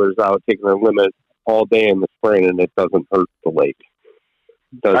 crappie anglers out taking their limit all day in the spring, and it doesn't hurt the lake.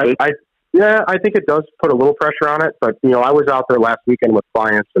 Does it? I think it does put a little pressure on it, but I was out there last weekend with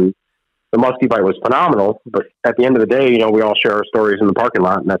clients, and the muskie bite was phenomenal. But at the end of the day, we all share our stories in the parking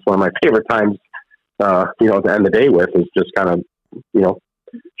lot, and that's one of my favorite times, to end the day with, is just kind of,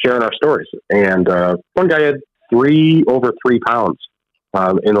 sharing our stories. And one guy had over 3 pounds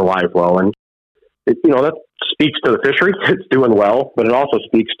in the live well, and that speaks to the fishery. It's doing well, but it also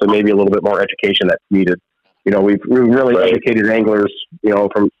speaks to maybe a little bit more education that's needed. We've really educated anglers,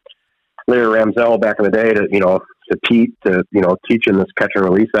 from Larry Ramsell back in the day to Pete to teaching this catch and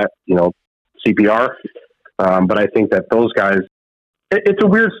release at CPR. But I think that those guys, it's a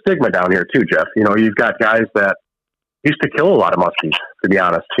weird stigma down here too, Jeff. You've got guys that used to kill a lot of muskies, to be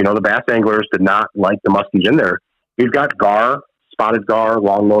honest. The bass anglers did not like the muskies in there. You've got gar, spotted gar,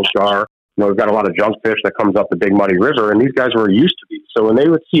 long-nosed gar. We've got a lot of junkfish that comes up the Big Muddy River, and these guys were used to these. So when they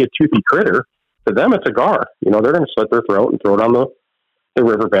would see a toothy critter, to them it's a gar. They're going to slit their throat and throw it on the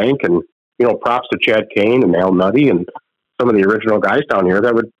riverbank. And, props to Chad Kane and Al Nutty and some of the original guys down here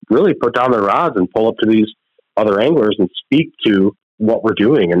that would really put down their rods and pull up to these other anglers and speak to what we're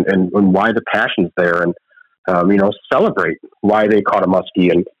doing and why the passion's there, and celebrate why they caught a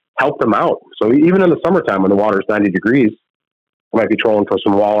muskie and help them out. So even in the summertime when the water's 90 degrees, I might be trolling for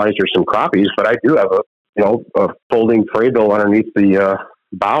some walleyes or some crappies, but I do have a folding fray bill underneath the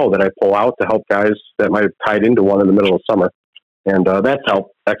bow that I pull out to help guys that might have tied into one in the middle of summer. And that's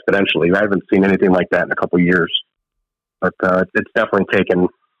helped exponentially. I haven't seen anything like that in a couple of years, but it's definitely taken,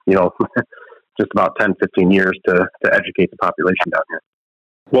 just about 10, 15 years to educate the population down here.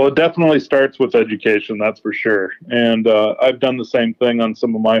 Well, it definitely starts with education, that's for sure. And I've done the same thing on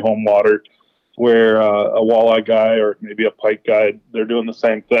some of my home water, where a walleye guy or maybe a pike guy, they're doing the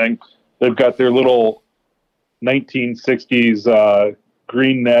same thing. They've got their little 1960s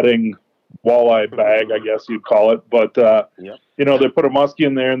green netting walleye bag, I guess you'd call it. But, they put a muskie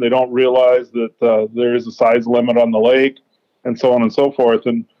in there and they don't realize that there is a size limit on the lake and so on and so forth.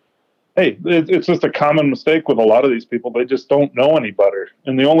 And, hey, it's just a common mistake with a lot of these people. They just don't know any better.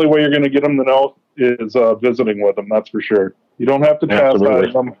 And the only way you're going to get them to know is visiting with them, that's for sure. You don't have to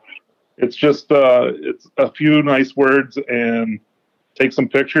chastise them. It's just it's a few nice words and take some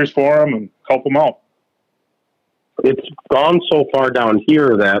pictures for them and help them out. It's gone so far down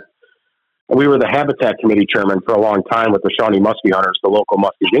here that we were the Habitat Committee chairman for a long time with the Shawnee Muskie Hunters, the local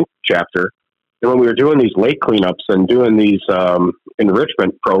Muskie Inc. chapter. And when we were doing these lake cleanups and doing these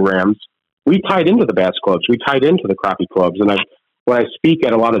enrichment programs, we tied into the bass clubs. We tied into the crappie clubs. And when I speak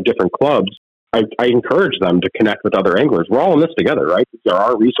at a lot of different clubs, I encourage them to connect with other anglers. We're all in this together, right? There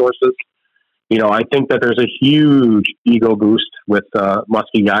are resources. I think that there's a huge ego boost with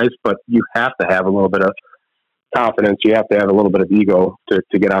muskie guys, but you have to have a little bit of confidence. You have to have a little bit of ego to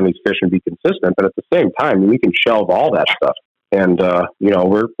get on these fish and be consistent. But at the same time, we can shelve all that stuff. And,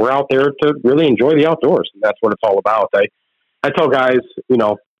 we're out there to really enjoy the outdoors. And that's what it's all about. I tell guys,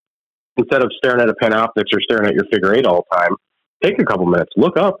 instead of staring at a Panoptix or staring at your figure eight all the time, take a couple minutes,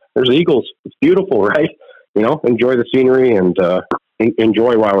 look up. There's eagles. It's beautiful, right? Enjoy the scenery and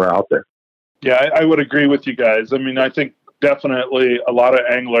enjoy while we're out there. Yeah, I would agree with you guys. I mean, I think definitely a lot of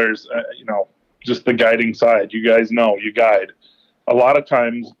anglers, just the guiding side. You guys know, you guide. A lot of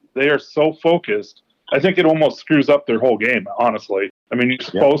times they are so focused, I think it almost screws up their whole game, honestly. I mean, you're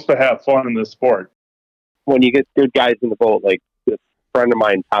supposed to have fun in this sport. When you get good guys in the boat, like this friend of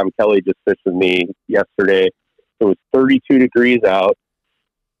mine, Tom Kelly, just fished with me yesterday. It was 32 degrees out,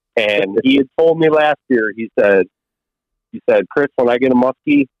 and he had told me last year, he said, Chris, when I get a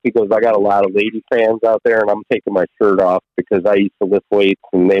muskie, he goes, I got a lot of lady fans out there, and I'm taking my shirt off because I used to lift weights,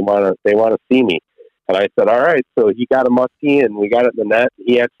 and they want to see me. And I said, all right. So he got a muskie, and we got it in the net.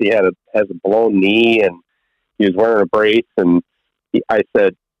 He actually has a blown knee, and he was wearing a brace. And I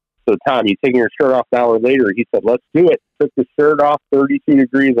said, So, Tom, you taking your shirt off an hour later? He said, let's do it. Took the shirt off, 32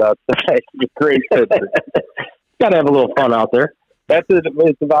 degrees outside. Great picture. Got to have a little fun out there. That's it.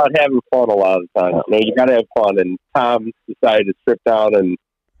 It's about having fun a lot of the time. You know, you got to have fun. And Tom decided to strip down and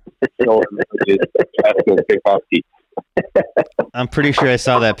show his chest and his big husky. I'm pretty sure I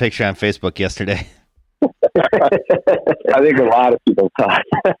saw that picture on Facebook yesterday. I think a lot of people thought.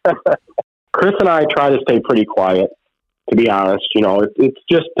 Chris and I try to stay pretty quiet, to be honest. You know, it's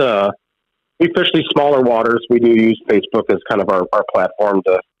just we fish these smaller waters. We do use Facebook as kind of our platform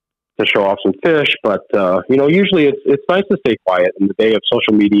to show off some fish, but you know, usually it's nice to stay quiet in the day of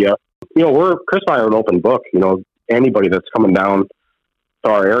social media. You know, Chris and I are an open book. You know, anybody that's coming down to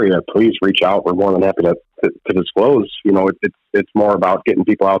our area, please reach out. We're more than happy to disclose. You know, it's more about getting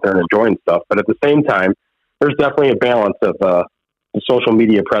people out there and enjoying stuff. But at the same time, there's definitely a balance of the social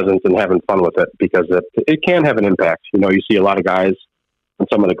media presence and having fun with it, because it can have an impact. You know, you see a lot of guys on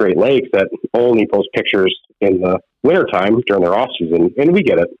some of the Great Lakes that only post pictures in the wintertime during their off season, and we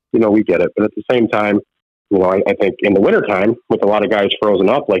get it. You know, we get it. But at the same time, you know, I think in the wintertime, with a lot of guys frozen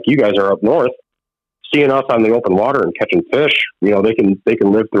up, like you guys are up north, seeing us on the open water and catching fish, you know, they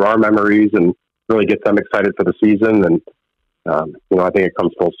can live through our memories and really get them excited for the season. And, you know, I think it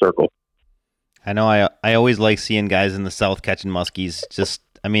comes full circle. I know I always like seeing guys in the South catching muskies. Just,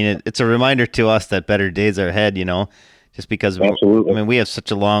 I mean, it's a reminder to us that better days are ahead, you know, just because, Absolutely. I mean, we have such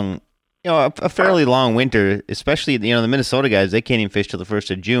a long, you know, a fairly long winter, especially, you know, the Minnesota guys, they can't even fish till the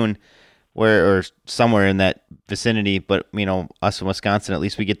 1st of June, or somewhere in that vicinity. But, you know, us in Wisconsin, at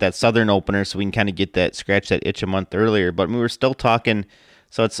least we get that southern opener, so we can kind of scratch that itch a month earlier. But we were still talking,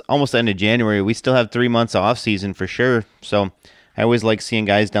 so it's almost the end of January. We still have 3 months off season for sure. So I always like seeing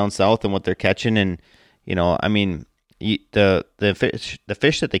guys down south and what they're catching. And, you know, I mean, the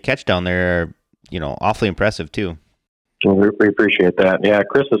fish that they catch down there are, you know, awfully impressive too. We appreciate that. Yeah,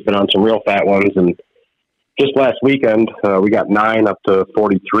 Chris has been on some real fat ones, and just last weekend we got 9 up to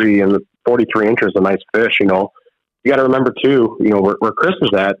 43, and the 43 inches is a nice fish. You know, you got to remember too, you know, where Chris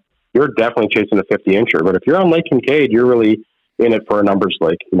is at, you're definitely chasing a 50 incher. But if you're on Lake Kincaid, you're really in it for a numbers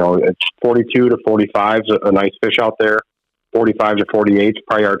lake. You know, it's 42 to 45 is a nice fish out there. 45 to 48 is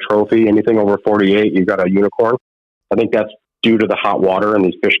probably our trophy. Anything over 48, you've got a unicorn. I think that's due to the hot water and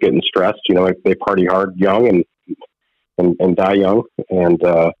these fish getting stressed. You know, they party hard young and die young, and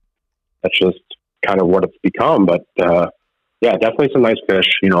that's just kind of what it's become. But yeah, definitely some nice fish,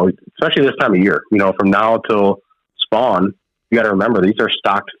 you know, especially this time of year. You know, from now till spawn, you got to remember these are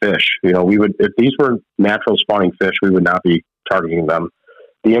stocked fish. You know, if these were natural spawning fish, we would not be targeting them.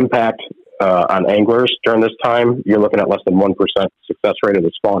 The impact on anglers during this time, you're looking at less than 1% success rate of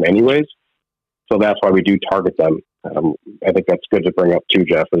the spawn anyways. So that's why we do target them. I think that's good to bring up too,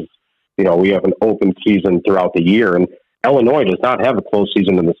 Jeff, is, you know, we have an open season throughout the year, and Illinois does not have a closed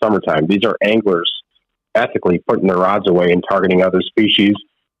season in the summertime. These are anglers ethically putting their rods away and targeting other species,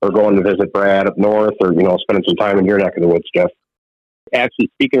 or going to visit Brad up north, or, you know, spending some time in your neck of the woods, Jeff. Actually,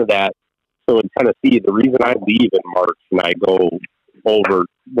 speaking of that, so in Tennessee, the reason I leave in March and I go over,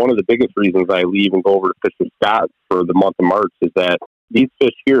 one of the biggest reasons I leave and go over to fish with Scott for the month of March is that these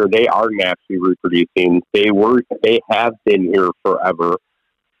fish here, they are naturally reproducing. They have been here forever.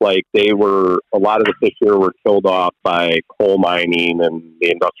 Like, a lot of the fish here were killed off by coal mining and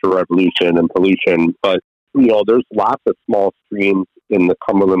the Industrial Revolution and pollution. But, you know, there's lots of small streams in the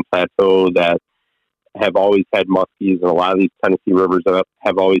Cumberland Plateau that have always had muskies, and a lot of these Tennessee rivers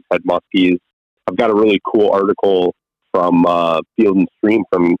have always had muskies. I've got a really cool article from Field and Stream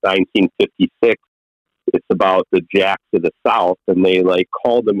from 1956. It's about the jacks to the south, and they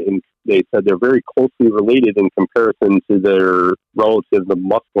called them in. They said they're very closely related in comparison to their relatives, the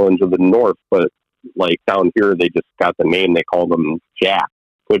muscellunge of the north. But down here, they just got the name. They call them jacks,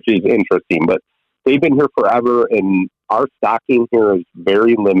 which is interesting. But they've been here forever, and our stocking here is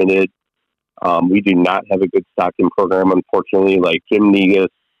very limited. We do not have a good stocking program, unfortunately. Like Jim Negus,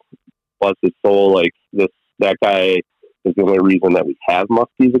 bless his soul, that guy is the only reason that we have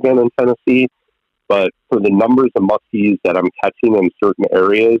muskies again in Tennessee. But for the numbers of muskies that I'm catching in certain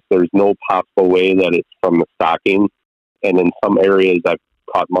areas, there's no possible way that it's from the stocking. And in some areas, I've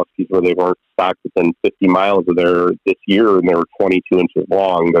caught muskies where they weren't stocked within 50 miles of there this year, and they were 22 inches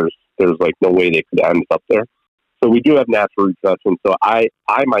long. There's no way they could end up there. So we do have natural reproduction. So I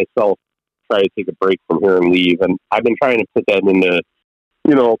myself try to take a break from here and leave. And I've been trying to put that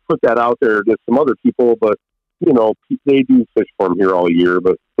put that out there to some other people, but they do fish for them here all year,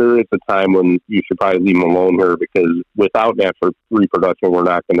 but there is a time when you should probably leave them alone here, because without natural reproduction, we're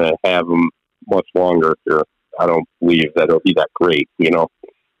not going to have them much longer here. I don't believe that it'll be that great, Yeah,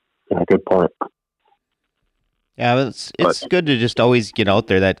 good point. Yeah, it's good to just always get out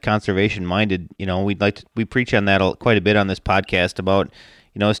there, that conservation minded. We preach on that quite a bit on this podcast about,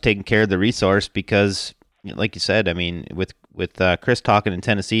 us taking care of the resource because, like you said, I mean, with Chris talking in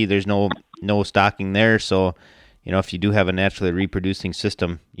Tennessee, there's no stocking there. So, if you do have a naturally reproducing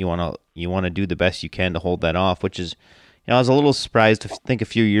system, you want to do the best you can to hold that off, which is, I was a little surprised to think a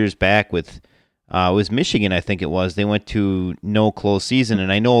few years back with, it was Michigan, I think it was, they went to no close season.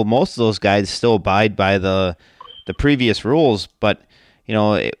 And I know most of those guys still abide by the previous rules, but,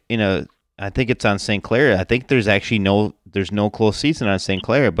 I think it's on St. Clair. I think there's actually there's no close season on St.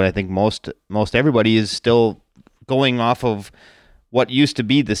 Clair, but I think most everybody is still going off of what used to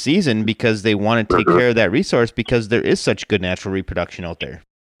be the season because they want to take care of that resource because there is such good natural reproduction out there.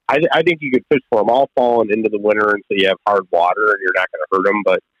 I think you could fish for them all fall and into the winter until you have hard water and you're not going to hurt them,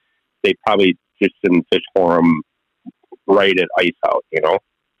 but they probably just didn't fish for them right at ice out,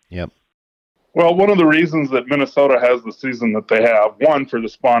 Yep. Well, one of the reasons that Minnesota has the season that they have, one, for the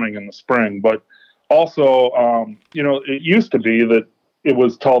spawning in the spring, but also, it used to be that it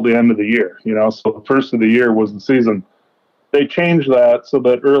was till the end of the year, so the first of the year was the season. They changed that so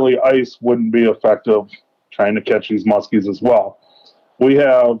that early ice wouldn't be effective trying to catch these muskies as well. We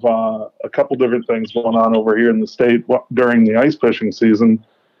have a couple different things going on over here in the state during the ice fishing season.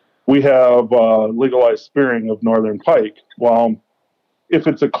 We have legalized spearing of northern pike. Well, if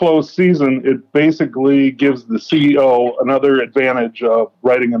it's a closed season, it basically gives the CEO another advantage of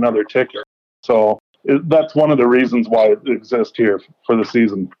writing another ticket. So that's one of the reasons why it exists here for the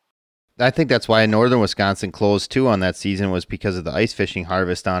season. I think that's why northern Wisconsin closed too on that season, was because of the ice fishing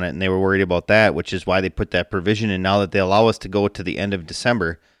harvest on it, and they were worried about that, which is why they put that provision in. Now that they allow us to go to the end of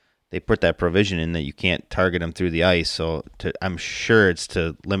December, they put that provision in that you can't target them through the ice. So I'm sure it's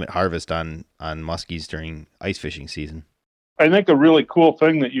to limit harvest on muskies during ice fishing season. I think a really cool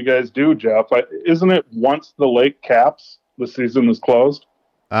thing that you guys do, Jeff, isn't it once the lake caps, the season is closed?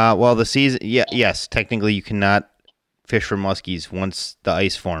 Well, the season, yes, technically you cannot fish for muskies once the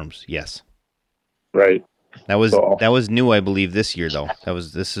ice forms. Yes, right. That was new, I believe, this year though.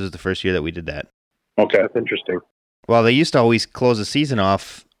 This is the first year that we did that. Okay, that's interesting. Well, they used to always close the season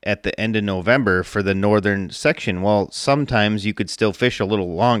off at the end of November for the northern section. Well, sometimes you could still fish a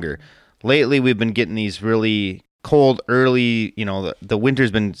little longer. Lately, we've been getting these really cold early. The winter's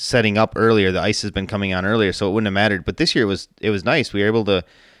been setting up earlier. The ice has been coming on earlier, so it wouldn't have mattered. But this year it was nice. We were able to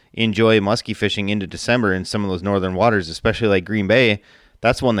enjoy muskie fishing into December in some of those northern waters, especially like Green Bay.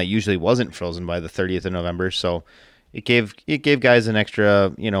 That's one that usually wasn't frozen by the 30th of November. So it gave guys an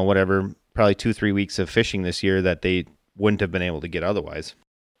extra, probably 2-3 weeks of fishing this year that they wouldn't have been able to get otherwise.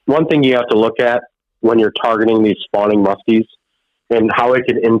 One thing you have to look at when you're targeting these spawning muskies and how it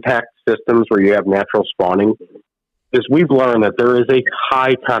can impact systems where you have natural spawning is we've learned that there is a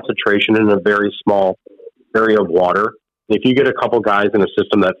high concentration in a very small area of water. If you get a couple guys in a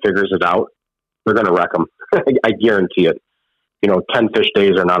system that figures it out, they're going to wreck them. I guarantee it. 10 fish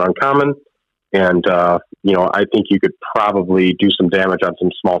days are not uncommon. And, I think you could probably do some damage on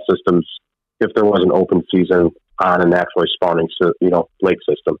some small systems if there was an open season on a naturally spawning, lake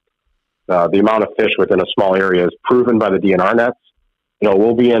system. The amount of fish within a small area is proven by the DNR nets.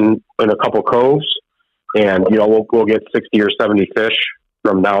 We'll be in a couple coves and, we'll get 60 or 70 fish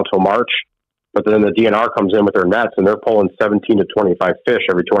from now till March. But then the DNR comes in with their nets and they're pulling 17 to 25 fish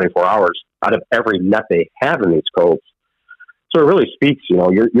every 24 hours out of every net they have in these coves. So it really speaks,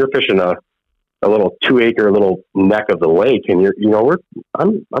 you're fishing a little 2-acre little neck of the lake, and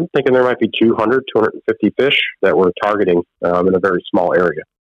I'm thinking there might be 200, 250 fish that we're targeting in a very small area.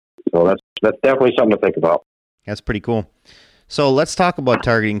 So that's definitely something to think about. That's pretty cool. So let's talk about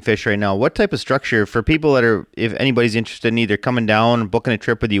targeting fish right now. What type of structure, for people that are, if anybody's interested in either coming down, booking a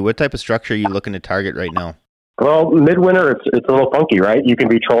trip with you, what type of structure are you looking to target right now? Well, midwinter, it's a little funky, right? You can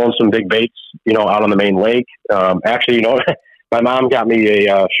be trolling some big baits, out on the main lake. Actually, my mom got me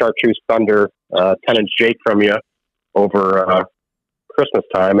a Chartreuse Thunder 10-inch jake from you over Christmas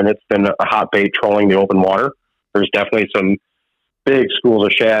time, and it's been a hot bait trolling the open water. There's definitely some big schools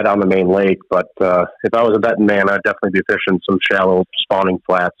of shad on the main lake, but if I was a betting man, I'd definitely be fishing some shallow spawning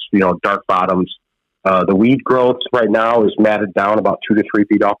flats, dark bottoms. The weed growth right now is matted down about 2 to 3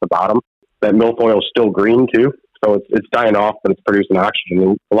 feet off the bottom. That milfoil is still green too, so it's dying off, but it's producing oxygen.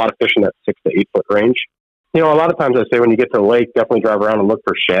 And a lot of fish in that 6 to 8 foot range. A lot of times I say when you get to the lake, definitely drive around and look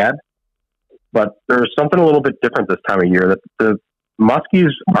for shad. But there's something a little bit different this time of year, that the muskies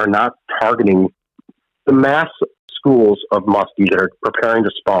are not targeting the mass schools of muskies that are preparing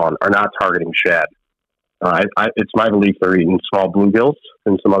to spawn are not targeting shad. It's my belief they're eating small bluegills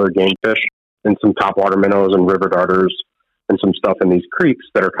and some other game fish and some topwater minnows and river darters and some stuff in these creeks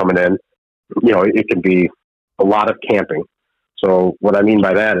that are coming in. It can be a lot of camping. So what I mean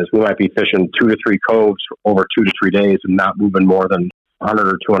by that is we might be fishing 2 to 3 coves over 2 to 3 days and not moving more than 100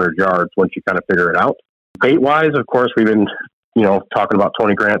 or 200 yards once you kind of figure it out. Bait-wise, of course, we've been, talking about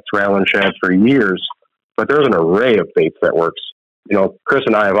Tony Grant's Rattle Shad for years, but there's an array of baits that works. Chris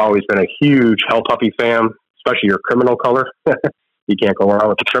and I have always been a huge Hell Puppy fan, especially your criminal color. You can't go wrong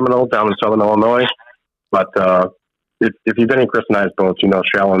with the criminal down in Southern Illinois. But if you've been in Chris and I's boats,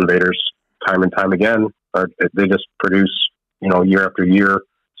 Shallow Invaders, time and time again, they just produce, year after year,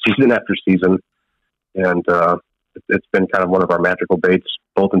 season after season. And it's been kind of one of our magical baits,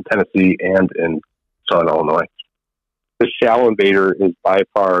 both in Tennessee and in Southern Illinois. The Shallow Invader is by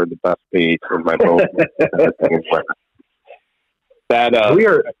far the best bait in my boat.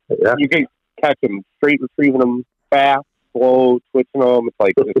 You can catch them straight, retrieving them fast, slow, twitching them. It's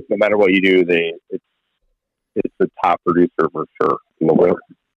like no matter what you do, it's the top producer for sure in the winter.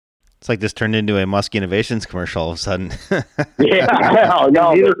 It's like this turned into a Muskie Innovations commercial all of a sudden. Yeah,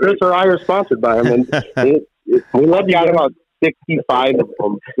 no, neither Chris or I are sponsored by them. And we got about 65 of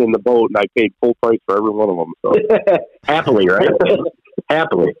them in the boat, and I paid full price for every one of them. So happily, right?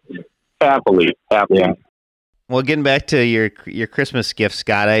 Happily. Yeah. Well, getting back to your Christmas gift,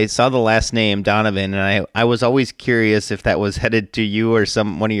 Scott, I saw the last name Donovan, and I was always curious if that was headed to you or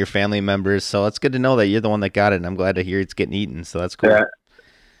one of your family members. So it's good to know that you're the one that got it, and I'm glad to hear it's getting eaten. So that's cool. Yeah,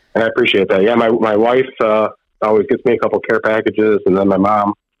 and I appreciate that. Yeah, my wife always gets me a couple care packages, and then my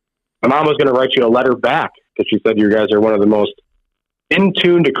mom was going to write you a letter back because she said you guys are one of the most in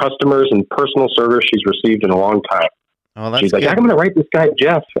tune to customers and personal service she's received in a long time. Oh, that's She's like, good. I'm going to write this guy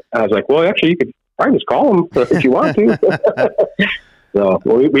Jeff. I was like, well, actually, you could. I just call them if you want to. So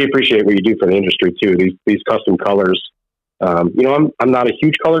we appreciate what you do for the industry too. These custom colors. I'm not a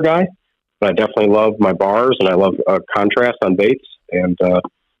huge color guy, but I definitely love my bars and I love contrast on baits. And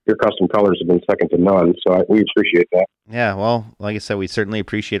your custom colors have been second to none. So we appreciate that. Yeah, well, like I said, we certainly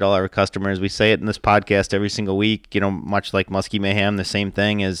appreciate all our customers. We say it in this podcast every single week. Much like Muskie Mayhem, the same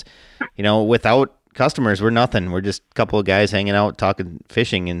thing is, without customers, we're nothing. We're just a couple of guys hanging out talking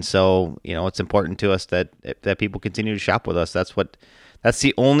fishing, and so it's important to us that people continue to shop with us. That's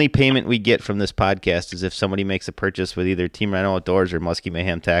the only payment we get from this podcast is if somebody makes a purchase with either Team Rhino Outdoors or Muskie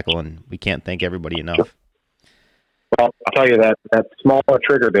Mayhem Tackle, and we can't thank everybody enough. Well, I'll tell you that smaller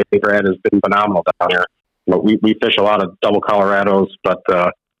trigger bait, Brad, has been phenomenal down here. We fish a lot of double Colorados, but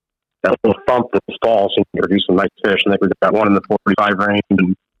that little thump this fall seems to produce some nice fish. I think we've got one in the 45 range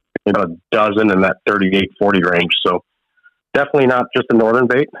and about a dozen in that 38-40 range. So definitely not just a northern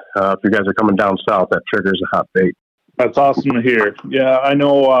bait. If you guys are coming down south, that trigger's a hot bait. That's awesome to hear. Yeah, I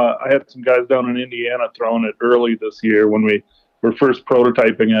know I had some guys down in Indiana throwing it early this year when we were first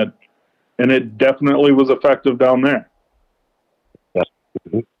prototyping it, and it definitely was effective down there. Yes.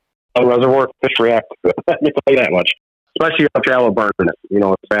 Mm-hmm. A reservoir fish react to it. Let me tell you that much. Especially on shallow burn it,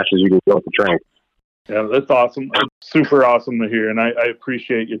 as fast as you can go with the train. Yeah, that's awesome. It's super awesome to hear, and I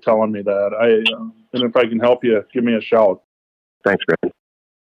appreciate you telling me that. And if I can help you, give me a shout. Thanks, Greg.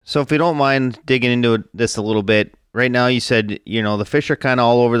 So if you don't mind digging into this a little bit, right now you said, the fish are kind of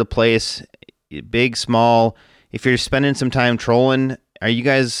all over the place, big, small. If you're spending some time trolling, are you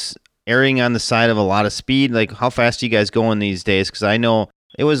guys erring on the side of a lot of speed? Like, how fast are you guys going these days? Because I know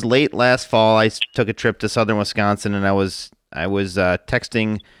it was late last fall. I took a trip to southern Wisconsin, and I was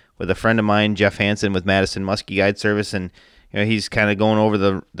texting with a friend of mine, Jeff Hansen with Madison Muskie Guide Service, and he's kind of going over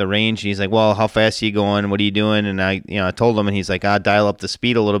the range, and he's like, "Well, how fast are you going? What are you doing?" And I told him, and he's like, "Dial up the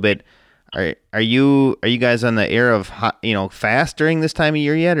speed a little bit." Are you guys on the air of fast during this time of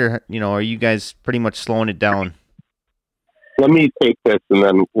year yet, or are you guys pretty much slowing it down? Let me take this, and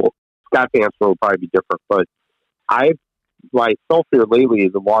then Scott's answer will probably be different. But my self-fear lately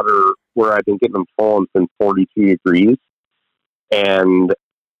is the water where I've been getting them flowing since 42 degrees, and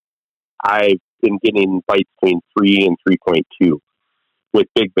I've been getting bites between 3 and 3.2 with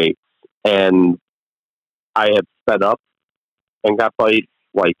big baits. And I have sped up and got bites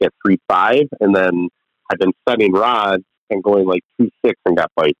like at 3.5, and then I've been setting rods and going like 2.6 and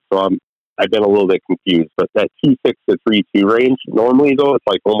got bites. So I've been a little bit confused. But that 2.6 to 3.2 range, normally though, it's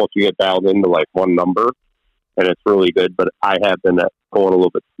like almost you get dialed into like one number, and it's really good. But I have been going a little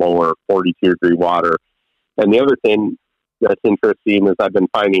bit slower, 42-degree water. And the other thing that's interesting is I've been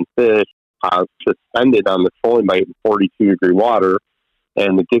finding fish suspended on the trolling bite in 42-degree water,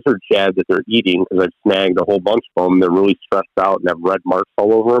 and the gizzard shad that they're eating, because I've snagged a whole bunch of them, they're really stressed out and have red marks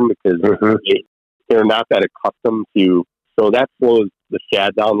all over them because they're not that accustomed to. So that slows the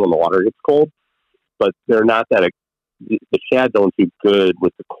shad down when the water gets cold, but they're not that. The shad don't do good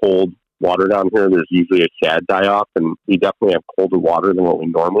with the cold water down here. There's usually a shad die off, and we definitely have colder water than what we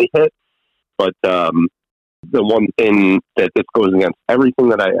normally hit. But The one thing that this goes against everything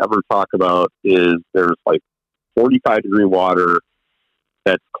that I ever talk about is there's like 45-degree water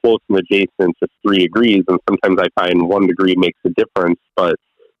that's close and adjacent to 3 degrees, and sometimes I find 1 degree makes a difference, but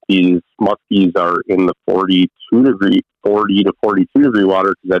these muskies are in the 40 to 42 degree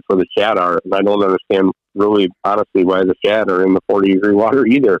water because that's where the shad are, and I don't understand really honestly why the shad are in the 40 degree water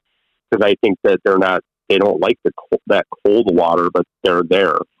either, because I think that they don't like that cold water, but they're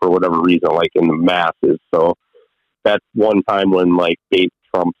there for whatever reason, like in the masses. So that's one time when like bait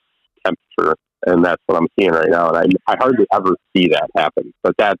trumps temperature, and that's what I'm seeing right now. And I hardly ever see that happen,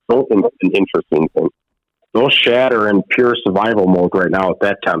 but that's an interesting thing. Those shad are in pure survival mode right now at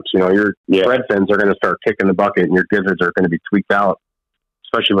that temps. Your red fins are going to start kicking the bucket, and your gizzards are going to be tweaked out,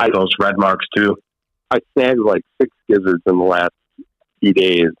 especially with those red marks too. I snagged like 6 gizzards in the last few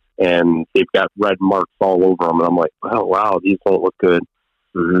days, and they've got red marks all over them. And I'm like, oh, wow, these don't look good.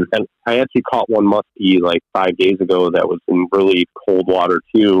 Mm-hmm. And I actually caught one muskie like 5 days ago that was in really cold water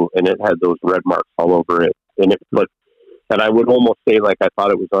too, and it had those red marks all over it. And I would almost say like I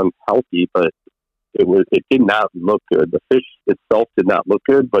thought it was unhealthy, but it did not look good. The fish itself did not look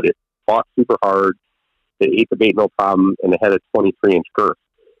good, but it fought super hard. It ate the bait no problem, and it had a 23-inch girth,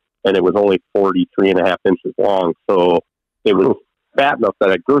 and it was only 43.5 inches long. So it was fat enough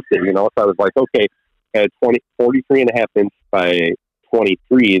that I girthed it, So I was like, okay, at 43.5 inch by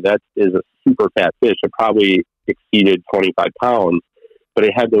 23, that is a super fat fish. It probably exceeded 25 pounds, but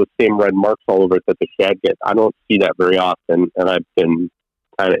it had those same red marks all over it that the shad gets. I don't see that very often, and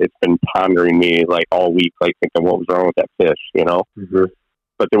it's been pondering me like all week, like thinking what was wrong with that fish, Mm-hmm.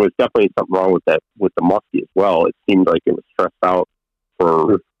 But there was definitely something wrong with the muskie as well. It seemed like it was stressed out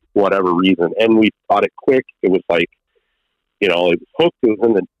for whatever reason, and we caught it quick. It was like, it was hooked. It was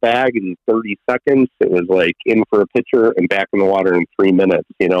in the bag in 30 seconds. It was like in for a pitcher and back in the water in 3 minutes,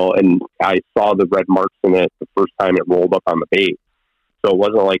 and I saw the red marks in it the first time it rolled up on the bait. So it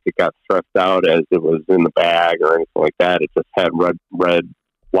wasn't like it got stressed out as it was in the bag or anything like that. It just had red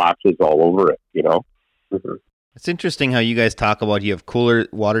blotches all over it, Mm-hmm. It's interesting how you guys talk about you have cooler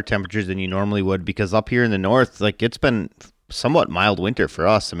water temperatures than you normally would, because up here in the north, like it's been somewhat mild winter for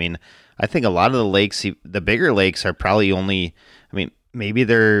us. I mean, I think a lot of the lakes, the bigger lakes, are probably only, maybe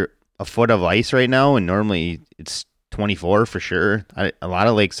they're a foot of ice right now, and normally it's 24 for sure. A lot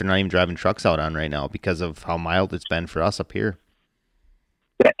of lakes are not even driving trucks out on right now because of how mild it's been for us up here.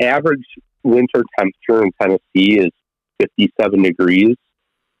 The average winter temperature in Tennessee is 57 degrees,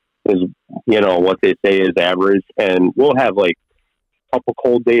 is, what they say is average. And we'll have like a couple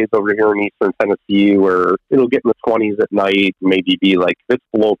cold days over here in eastern Tennessee where it'll get in the 20s at night, maybe be like, if it's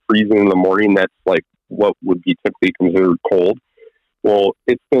below freezing in the morning, that's like what would be typically considered cold. Well,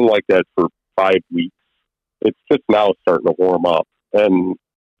 it's been like that for 5 weeks. It's just now starting to warm up. And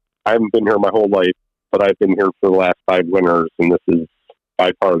I haven't been here my whole life, but I've been here for the last 5 winters, and this is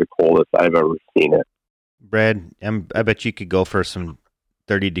by far the coldest I've ever seen it. Brad, I bet you could go for some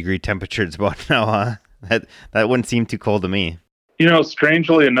 30-degree temperatures about now, huh? That wouldn't seem too cold to me.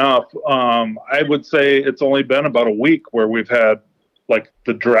 Strangely enough, I would say it's only been about a week where we've had like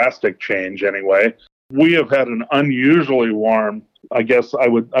the drastic change anyway. We have had an unusually warm, I guess I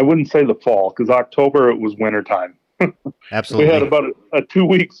wouldn't say the fall, because October it was wintertime. Absolutely. We had about a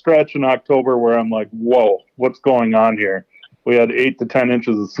 2-week stretch in October where I'm like, whoa, what's going on here? We had 8 to 10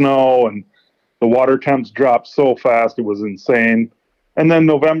 inches of snow, and the water temps dropped so fast, it was insane. And then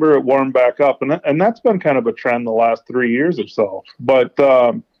November, it warmed back up. And that's been kind of a trend the last 3 years or so. But,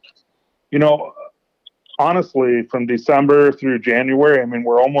 honestly, from December through January,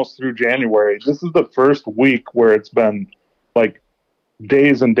 we're almost through January. This is the first week where it's been like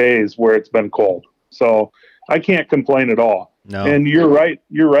days and days where it's been cold. So I can't complain at all. No. And you're right.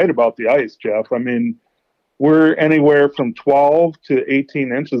 You're right about the ice, Jeff. We're anywhere from 12 to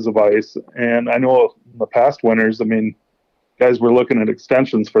 18 inches of ice. And I know in the past winters, guys were looking at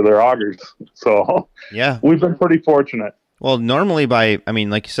extensions for their augers. So yeah, we've been pretty fortunate. Well, normally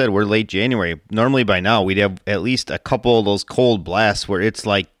like you said, we're late January. Normally by now we'd have at least a couple of those cold blasts where it's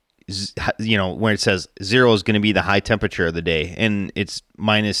like, where it says 0 is going to be the high temperature of the day, and it's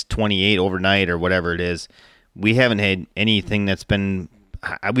minus 28 overnight or whatever it is. We haven't had anything that's been,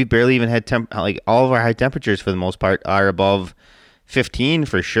 we barely even had all of our high temperatures for the most part are above 15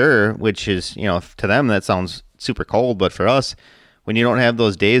 for sure, which is, to them that sounds super cold, but for us, when you don't have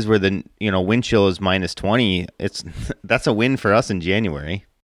those days where the wind chill is minus 20, that's a win for us in January.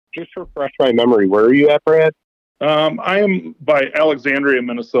 Just refresh my memory. Where are you at, Brad? I am by Alexandria,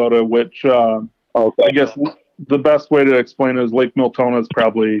 Minnesota, which I guess the best way to explain it is Lake Miltona is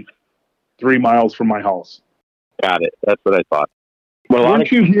probably 3 miles from my house. Got it. That's what I thought.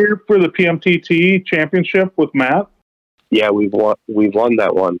 Weren't you here for the PMTT championship with Matt? Yeah, we've won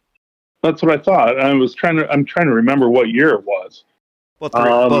that one. That's what I thought. I'm trying to remember what year it was.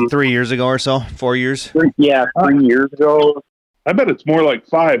 About 3 years ago or so, 4 years. 3 years ago. I bet it's more like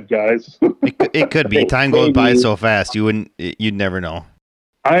 5, guys. It could be. Time goes by so fast. You'd never know.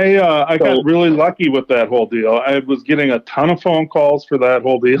 I got really lucky with that whole deal. I was getting a ton of phone calls for that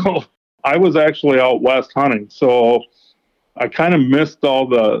whole deal. I was actually out west hunting, so I kind of missed all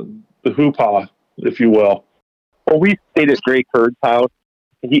the hoopla, if you will. Well, we stayed at Drake Hurd's house.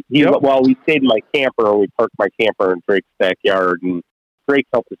 Well, we stayed in my camper, and we parked my camper in Drake's backyard, and Drake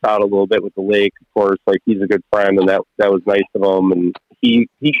helped us out a little bit with the lake, of course. Like, he's a good friend, and that was nice of him. And he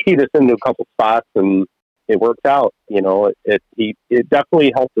keyed us into a couple spots, and it worked out. You know, it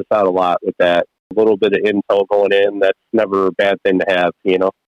definitely helped us out a lot with that. A little bit of intel going in, that's never a bad thing to have, you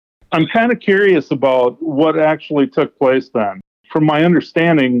know. I'm kind of curious about what actually took place then. From my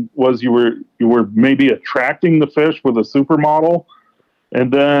understanding was you were maybe attracting the fish with a supermodel, and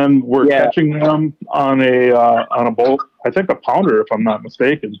then we're catching them on a boat. I think a pounder, if I'm not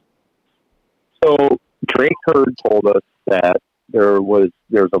mistaken. So Drake Hurd told us that there's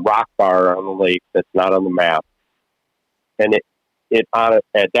a rock bar on the lake that's not on the map, and at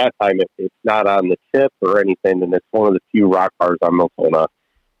that time it's not on the tip or anything, and it's one of the few rock bars on Miltona.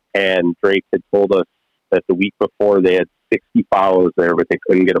 And Drake had told us that the week before they had 60 follows there, but they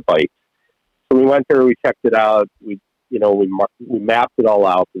couldn't get a bite. So we went there, we checked it out, we mapped it all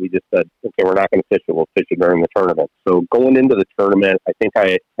out, and we just said, okay, we're not going to fish it. We'll fish it during the tournament. So going into the tournament, I think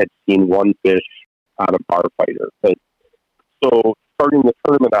I had seen one fish on a bar fighter. So starting the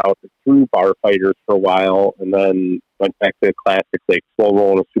tournament out, I threw bar fighters for a while, and then went back to the classic, like slow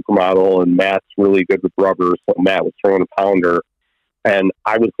rolling a supermodel, and Matt's really good with rubber, so Matt was throwing a pounder. And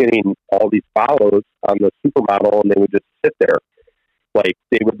I was getting all these follows on the supermodel, and they would just sit there. Like,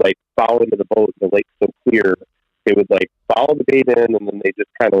 they would, like, follow into the boat, the lake's so clear. They would, like, follow the bait in, and then they just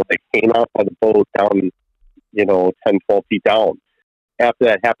kind of, like, came out by the boat down, 10, 12 feet down. After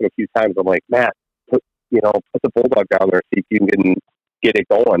that happened a few times, I'm like, Matt, put the bulldog down there, see if you can get it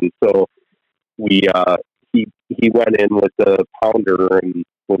going. So he went in with the pounder and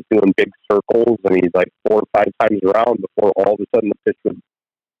was doing big circles, and he's like 4 or 5 times around before all of a sudden the fish would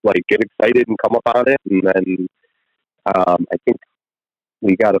like get excited and come up on it. And then I think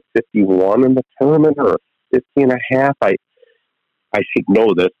we got a 51 in the tournament or a 50 and a half. I should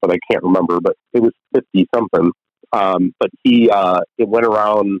know this, but I can't remember, but it was 50 something. But it went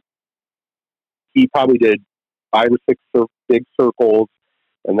around, he probably did 5 or 6 big circles,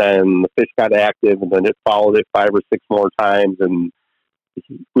 and then the fish got active, and then it followed it 5 or 6 more times, and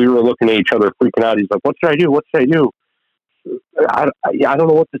we were looking at each other freaking out. He's like, what should I do? What should I do? I don't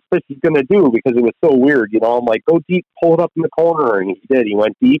know what this fish is going to do, because it was so weird. I'm like, go deep, pull it up in the corner. And he did. He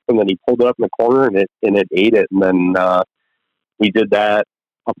went deep, and then he pulled it up in the corner, and it ate it. And then we did that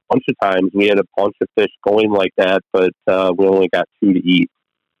a bunch of times. We had a bunch of fish going like that, but we only got 2 to eat.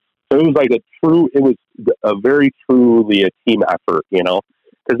 So it was like very truly a team effort,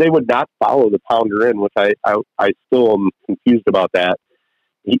 because they would not follow the pounder in, which I still am confused about that.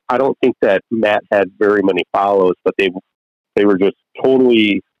 I don't think that Matt had very many follows, but they were just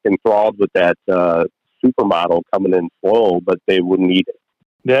totally enthralled with that supermodel coming in slow, but they wouldn't eat it.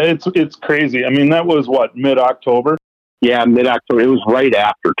 Yeah, it's crazy. I mean, that was what, mid-October? Yeah, mid-October. It was right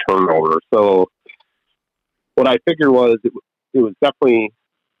after turnover. So what I figured was it was definitely,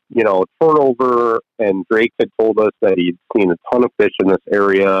 turnover, and Drake had told us that he'd seen a ton of fish in this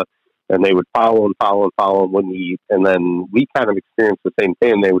area, and they would follow and wouldn't eat. And then we kind of experienced the same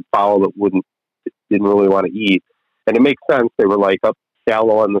thing. They would follow but didn't really want to eat. And it makes sense. They were like up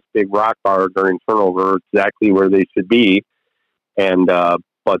shallow on this big rock bar during turnover, exactly where they should be. And,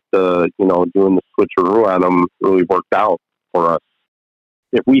 but doing the switcheroo on them really worked out for us.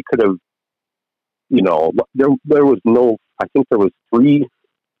 If we could have, there was no, I think there was 3,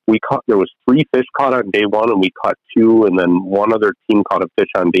 there was 3 fish caught on day 1, and we caught 2, and then one other team caught a fish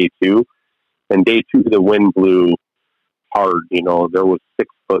on day 2. And day 2, the wind blew hard. There was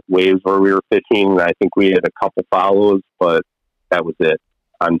 6-foot waves where we were fishing, and I think we had a couple follows, but that was it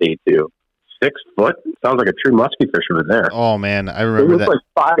on day 2. 6 foot? Sounds like a true musky fisherman there. Oh man, I remember that. It was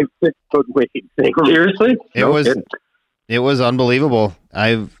like 5-6 foot waves. Seriously? It was unbelievable.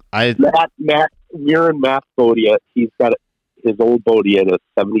 Matt, we're in Matt's boat yet. He's got his old boat. He had a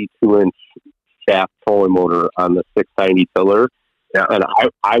 72-inch shaft trolling motor on the 690 tiller. Yeah. And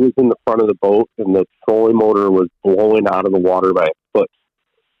I was in the front of the boat, and the trolling motor was blowing out of the water by a foot.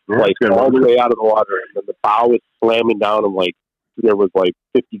 All the way out of the water. And then the bow was slamming down, and there was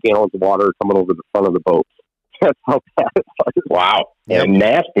 50 gallons of water coming over the front of the boat. That's how bad it was. Wow. Yep. And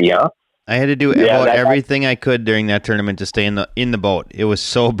nasty, huh? I had to do about everything I could during that tournament to stay in the boat. It was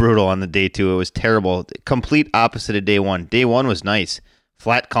so brutal on the day 2. It was terrible. Complete opposite of day 1. Day 1 was nice.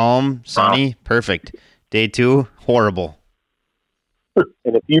 Flat, calm, sunny, perfect. Day 2, horrible. And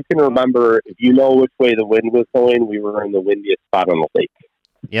if you can remember, if you know which way the wind was going, we were in the windiest spot on the lake.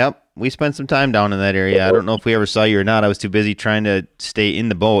 Yep. We spent some time down in that area. I don't know if we ever saw you or not. I was too busy trying to stay in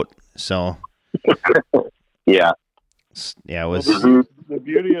the boat. So, yeah. Yeah, it was. The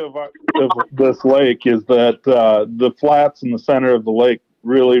beauty of this lake is that the flats in the center of the lake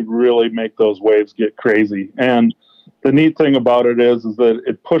really, really make those waves get crazy. And the neat thing about it is that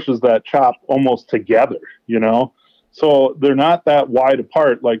it pushes that chop almost together, you know? So they're not that wide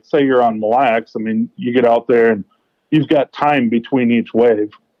apart. Like, say you're on Mille Lacs, I mean, you get out there and you've got time between each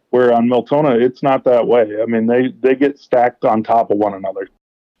wave. Where on Miltona, it's not that way. I mean, they get stacked on top of one another.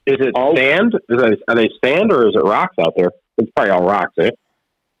 Is it sand? Are they sand or is it rocks out there? It's probably all rocks, eh?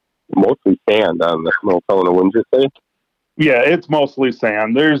 Mostly sand on the Miltona, wouldn't you say? Yeah, it's mostly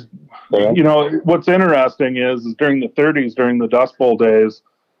sand. There's, you know, what's interesting is during the 30s, during the Dust Bowl days,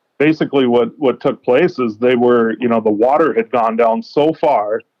 basically what took place is they were, you know, the water had gone down so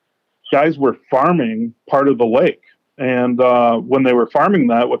far, guys were farming part of the lake. And when they were farming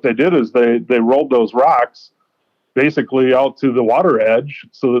that, what they did is they rolled those rocks basically out to the water edge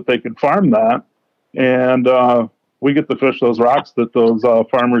so that they could farm that. And we get to fish those rocks that those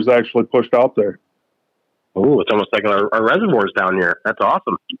farmers actually pushed out there. Oh, it's almost like our reservoirs down here. That's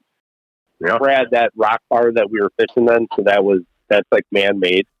awesome. Yeah. Brad, that rock bar that we were fishing then, so that's like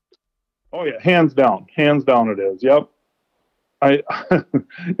man-made. Oh yeah, hands down it is. Yep.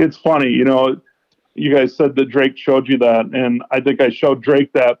 It's funny, you know, you guys said that Drake showed you that, and I think I showed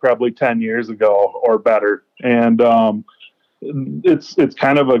Drake that probably 10 years ago or better. And it's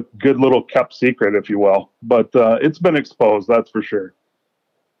kind of a good little kept secret, if you will. But it's been exposed, that's for sure.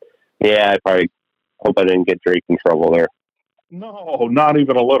 Yeah, I probably hope I didn't get Drake in trouble there. No, not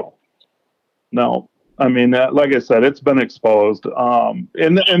even a little. No. I mean, like I said, it's been exposed.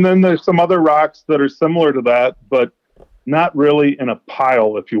 And then there's some other rocks that are similar to that, but not really in a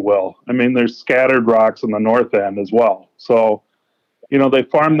pile, if you will. I mean, there's scattered rocks on the north end as well. So, you know, they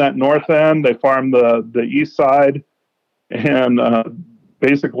farm that north end, they farm the east side, and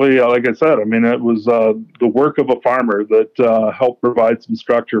basically, like I said, I mean, it was the work of a farmer that helped provide some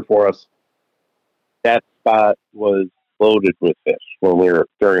structure for us. That spot was loaded with fish when we were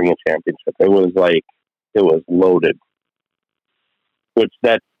during a championship. It was loaded, which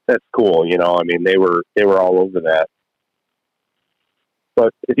that's cool. You know, I mean, they were all over that.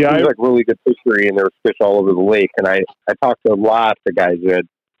 But it seems like really good fishery, and there was fish all over the lake. And I talked to lots of guys who had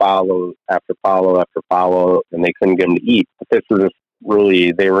follow after follow after follow, and they couldn't get them to eat. The fish were just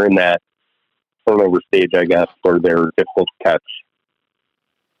really, they were in that turnover stage, I guess, where they're difficult to catch.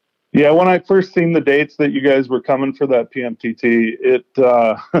 Yeah, when I first seen the dates that you guys were coming for that PMTT,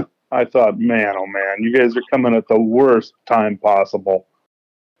 I thought, man, oh man, you guys are coming at the worst time possible.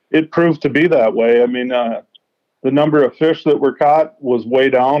 It proved to be that way. I mean, the number of fish that were caught was way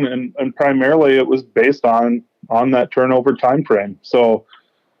down, and primarily it was based on that turnover time frame. So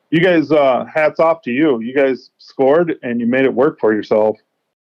you guys, hats off to you. You guys scored, and you made it work for yourself.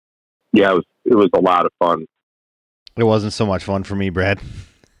 Yeah, it was a lot of fun. It wasn't so much fun for me, Brad.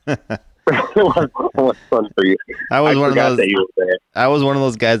 It was fun for you. I was one of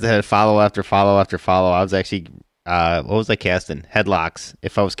those guys that had follow after follow after follow. I was actually, what was I casting? Headlocks.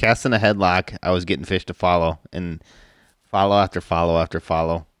 If I was casting a headlock, I was getting fish to follow, and follow after follow after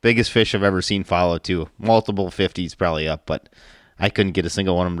follow. Biggest fish I've ever seen follow, too. Multiple 50s probably up, but I couldn't get a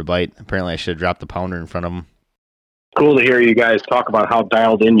single one of them to bite. Apparently I should have dropped the pounder in front of them. Cool to hear you guys talk about how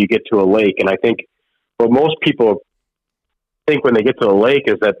dialed in you get to a lake. And I think what most people think when they get to the lake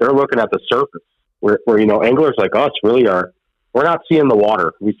is that they're looking at the surface, where you know, anglers like us really are. We're not seeing the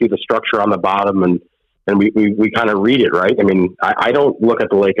water. We see the structure on the bottom, and we kind of read it, right? I mean, I don't look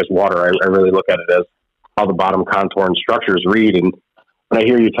at the lake as water. I really look at it as how the bottom contour and structures read. And when I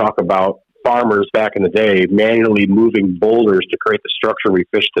hear you talk about farmers back in the day manually moving boulders to create the structure we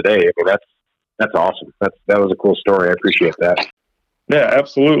fish today, I mean, that's awesome. That was a cool story. I appreciate that. Yeah,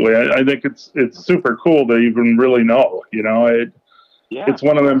 absolutely. I think it's super cool to even really know, you know, it's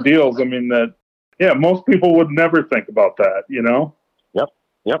one of them deals. I mean, that, yeah, most people would never think about that, you know?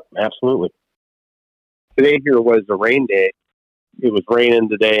 Yep, absolutely. Today here was a rain day. It was raining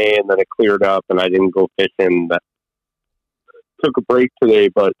today, and then it cleared up, and I didn't go fishing. Took a break today,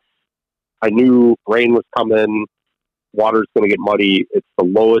 but I knew rain was coming. Water's going to get muddy. It's the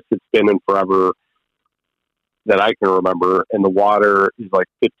lowest it's been in forever. that I can remember, and the water is like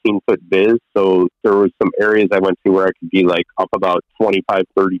 15-foot biz. So there was some areas I went to where I could be like up about 25,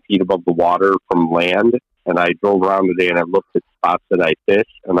 30 feet above the water from land. And I drove around today and I looked at spots that I fish,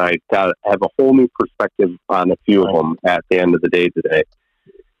 and I have a whole new perspective on a few of them at the end of the day today.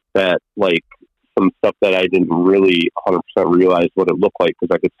 That like some stuff that I didn't really 100% realize what it looked like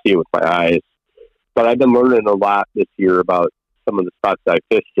because I could see it with my eyes. But I've been learning a lot this year about some of the spots that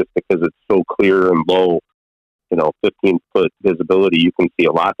I fish just because it's so clear and low. 15-foot visibility, you can see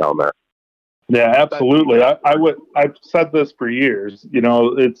a lot down there. Yeah, absolutely. I've said this for years.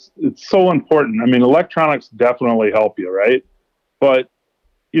 It's so important. I mean, electronics definitely help you, right? But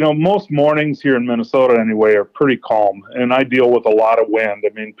most mornings here in Minnesota anyway are pretty calm, and I deal with a lot of wind.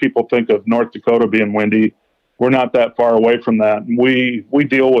 I mean, people think of North Dakota being windy. We're not that far away from that. We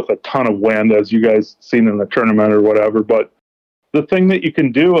deal with a ton of wind, as you guys seen in the tournament or whatever. But the thing that you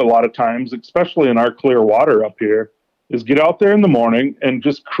can do a lot of times, especially in our clear water up here, is get out there in the morning and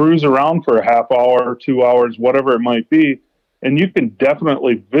just cruise around for a half hour, 2 hours, whatever it might be. And you can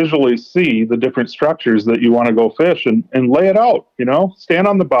definitely visually see the different structures that you want to go fish and lay it out, stand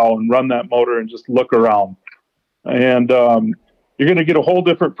on the bow and run that motor and just look around. And you're going to get a whole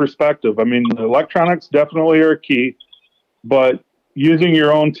different perspective. I mean, the electronics definitely are key, but using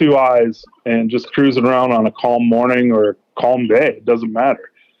your own two eyes and just cruising around on a calm morning or a calm day, it doesn't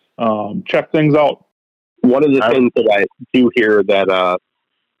matter. Check things out. One of the things that I do here that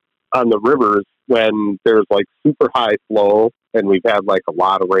on the rivers, when there's like super high flow and we've had like a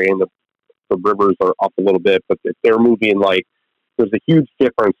lot of rain, the rivers are up a little bit, but if they're moving, like there's a huge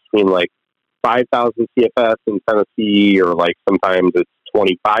difference between like 5,000 CFS in Tennessee or like sometimes it's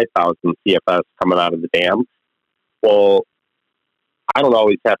 25,000 CFS coming out of the dam. Well, I don't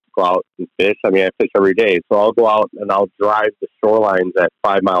always have to go out and fish. I mean, I fish every day. So I'll go out and I'll drive the shorelines at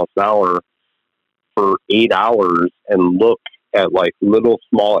 5 miles an hour for 8 hours and look at like little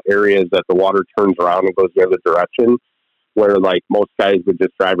small areas that the water turns around and goes the other direction, where like most guys would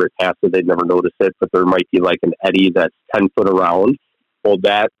just drive right past it, they'd never notice it, but there might be like an eddy that's 10 foot around. Well,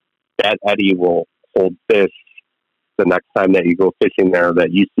 that eddy will hold fish the next time that you go fishing there,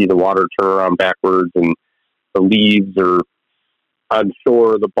 that you see the water turn around backwards and the leaves are on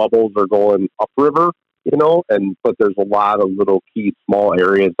shore, the bubbles are going upriver, but there's a lot of little key small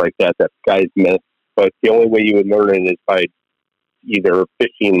areas like that guys miss. But the only way you would learn it is by either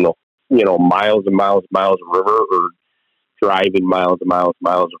fishing, miles and miles and miles of river, or driving miles and miles and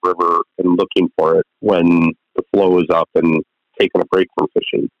miles of river and looking for it when the flow is up and taking a break from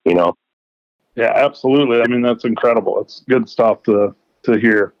fishing, Yeah, absolutely. I mean, that's incredible. It's good stuff to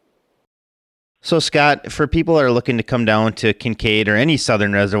hear. So, Scott, for people that are looking to come down to Kincaid or any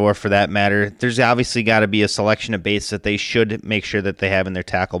southern reservoir for that matter, there's obviously got to be a selection of baits that they should make sure that they have in their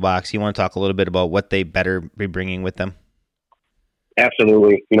tackle box. You want to talk a little bit about what they better be bringing with them?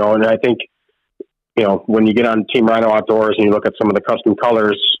 Absolutely. And I think, when you get on Team Rhino Outdoors and you look at some of the custom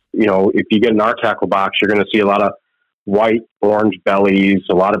colors, if you get in our tackle box, you're going to see a lot of white, orange bellies,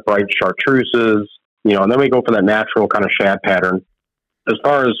 a lot of bright chartreuses, and then we go for that natural kind of shad pattern. As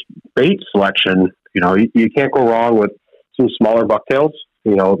far as bait selection, you can't go wrong with some smaller bucktails,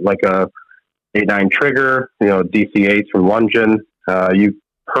 like a 8.9 trigger, DC8s from Lungen. You've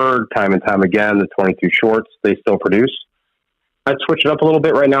heard time and time again the 22 shorts, they still produce. I'd switch it up a little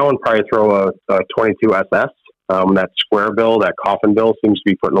bit right now and probably throw a 22 SS. That square bill, that coffin bill seems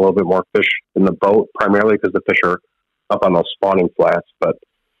to be putting a little bit more fish in the boat, primarily because the fish are up on those spawning flats. But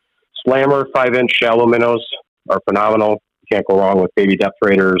slammer 5-inch shallow minnows are phenomenal. Can't go wrong with baby depth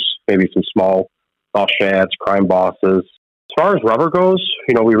raiders, maybe some small shads, crime bosses. As far as rubber goes,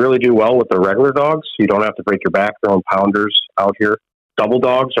 we really do well with the regular dogs. You don't have to break your back throwing pounders out here. Double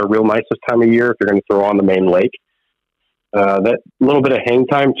dogs are real nice this time of year if you're going to throw on the main lake. That little bit of hang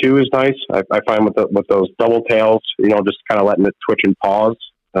time too is nice. I find with those double tails, just kind of letting it twitch and pause.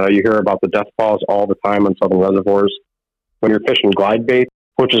 You hear about the death pause all the time on southern reservoirs when you're fishing glide bait,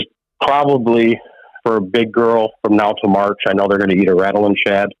 which is probably for a big girl from now till March. I know they're going to eat a rattling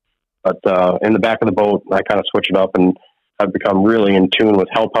shad, but in the back of the boat, I kind of switch it up and I've become really in tune with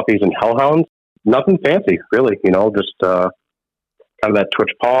hell puppies and hellhounds. Nothing fancy, really, just kind of that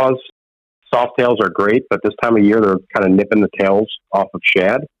twitch pause. Soft tails are great, but this time of year, they're kind of nipping the tails off of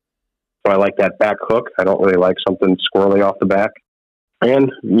shad. So I like that back hook. I don't really like something squirrely off the back.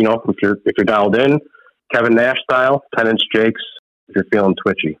 And, if you're dialed in, Kevin Nash style, 10-inch jakes, if you're feeling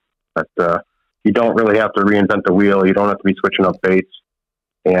twitchy. But you don't really have to reinvent the wheel. You don't have to be switching up baits.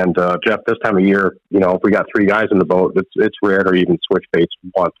 And Jeff, this time of year, if we got 3 guys in the boat, it's rare to even switch baits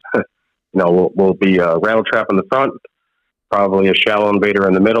once. We'll be a rattle trap in the front, probably a shallow invader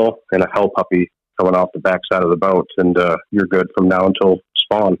in the middle, and a hell puppy coming off the backside of the boat, and you're good from now until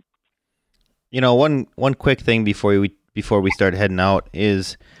spawn. One quick thing before we start heading out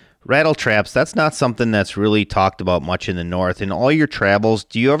is rattle traps. That's not something that's really talked about much in the north. In all your travels,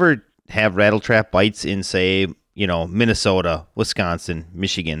 do you ever have rattle trap bites in, say, Minnesota, Wisconsin,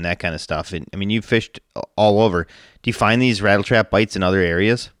 Michigan, that kind of stuff? And I mean, you've fished all over. Do you find these rattle trap bites in other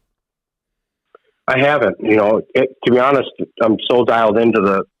areas? I haven't. To be honest, I'm so dialed into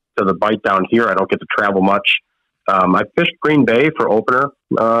the bite down here. I don't get to travel much. I fished Green Bay for opener,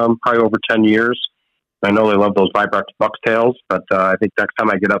 probably over 10 years. I know they love those Vibrex bucktails, but I think next time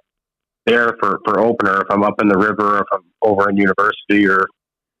I get up there for opener, if I'm up in the river, if I'm over in University or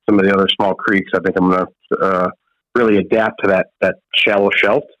some of the other small creeks, I think I'm going to really adapt to that shallow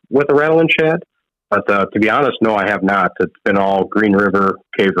shelf with a rattle and shad. But to be honest, no, I have not. It's been all Green River,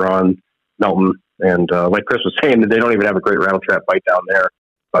 Cave Run, Melton, and like Chris was saying, they don't even have a great rattle trap bite down there.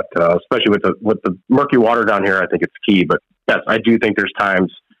 But especially with the murky water down here, I think it's key. But yes, I do think there's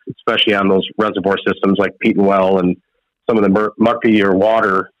times, especially on those reservoir systems like Peyton Well and some of the murkier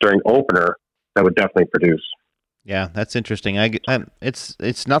water during opener, that would definitely produce. Yeah, that's interesting.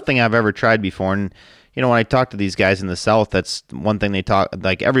 It's nothing I've ever tried before. And when I talk to these guys in the South, that's one thing they talk.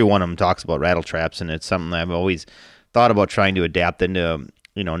 Like every one of them talks about rattle traps, and it's something I've always thought about trying to adapt into.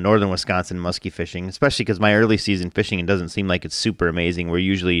 Northern Wisconsin muskie fishing, especially because my early season fishing, it doesn't seem like it's super amazing. We're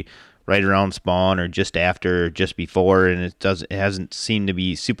usually right around spawn or just after, or just before, and it hasn't seemed to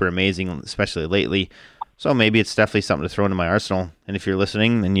be super amazing, especially lately. So maybe it's definitely something to throw into my arsenal. And if you're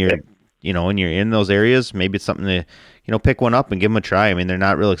listening and you're in those areas, maybe it's something to, pick one up and give them a try. I mean, they're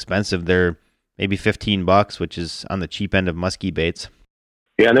not real expensive. They're maybe $15, which is on the cheap end of muskie baits.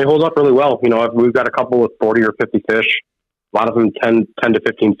 Yeah, and they hold up really well. We've got a couple with 40 or 50 fish. A lot of them 10 to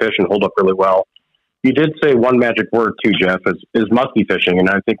 15 fish and hold up really well. You did say one magic word too, Jeff, is muskie fishing. And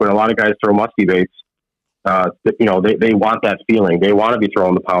I think when a lot of guys throw muskie baits, they want that feeling. They want to be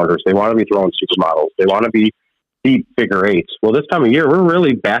throwing the pounders. They want to be throwing supermodels. They want to be deep figure eights. Well, this time of year, we're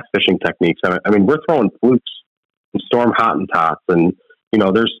really bass fishing techniques. I mean, we're throwing flukes and storm Hottentots. And,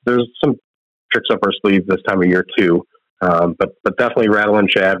 there's some tricks up our sleeve this time of year too. But definitely rattle and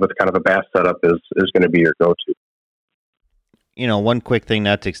shad with kind of a bass setup is going to be your go-to. One quick thing,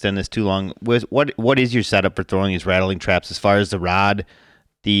 not to extend this too long, was what is your setup for throwing these rattling traps as far as the rod,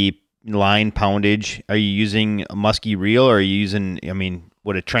 the line poundage? Are you using a musky reel, or are you using,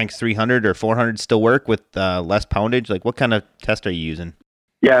 would a Tranx 300 or 400 still work with less poundage? Like, what kind of test are you using?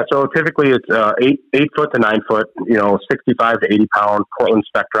 Yeah, so typically it's 8 foot to 9 foot, 65 to 80 pound Cortland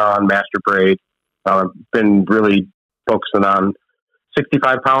Spectron master braid. Been really focusing on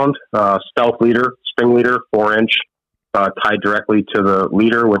 65 pound stealth leader, spring leader, 4-inch. Tied directly to the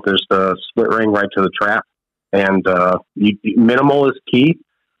leader with this split ring right to the trap. And minimal is key.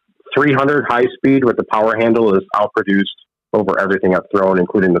 300 high speed with the power handle is outproduced over everything I've thrown,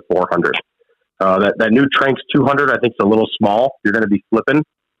 including the 400. That new Tranx 200, I think, is a little small. You're going to be flipping.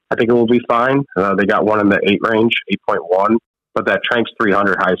 I think it will be fine. They got one in the 8 range, 8.1. But that Tranx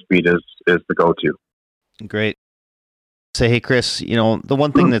 300 high speed is the go-to. Great. Say, hey, Chris, the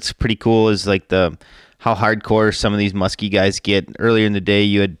one thing that's pretty cool is like how hardcore some of these muskie guys get. Earlier in the day,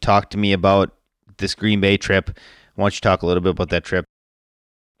 you had talked to me about this Green Bay trip. Why don't you talk a little bit about that trip?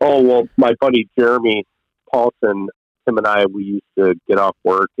 Oh, well, my buddy Jeremy Paulson, him and I, we used to get off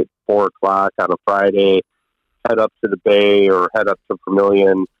work at 4 o'clock on a Friday, head up to the bay or head up to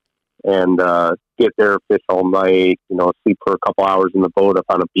Vermilion and get there, fish all night, sleep for a couple hours in the boat up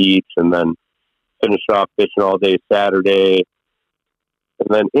on a beach, and then finish off fishing all day Saturday.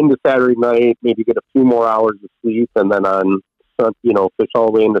 And then into Saturday night, maybe get a few more hours of sleep, and then fish all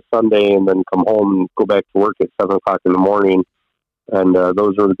the way into Sunday, and then come home and go back to work at 7 o'clock in the morning. And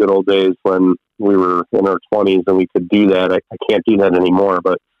those were the good old days when we were in our 20s and we could do that. I can't do that anymore,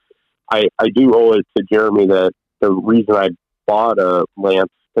 but I do owe it to Jeremy that the reason I bought a Lance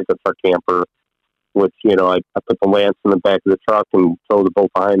pickup truck camper, which, I put the Lance in the back of the truck and throw the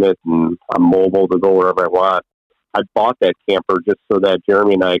boat behind it, and I'm mobile to go wherever I want. I bought that camper just so that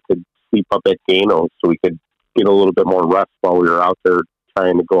Jeremy and I could sleep up at Dano's so we could get a little bit more rest while we were out there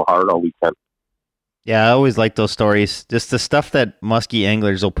trying to go hard all weekend. Yeah, I always like those stories. Just the stuff that muskie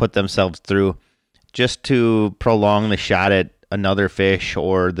anglers will put themselves through just to prolong the shot at another fish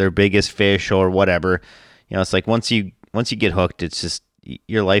or their biggest fish or whatever. It's like once you get hooked, it's just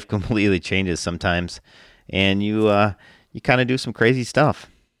your life completely changes sometimes, and you kind of do some crazy stuff.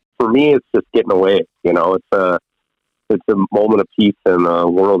 For me, it's just getting away. It's a moment of peace in a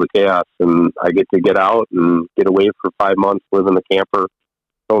world of chaos, and I get out and get away for 5 months, live in the camper,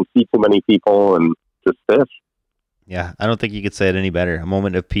 don't see too many people, and just fish. Yeah, I don't think you could say it any better. A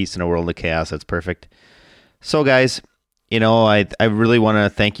moment of peace in a world of chaos. That's perfect. So, guys, I really want to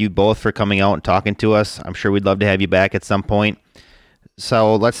thank you both for coming out and talking to us. I'm sure we'd love to have you back at some point.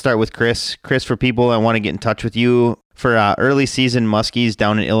 So let's start with Chris. Chris, for people that want to get in touch with you for early season muskies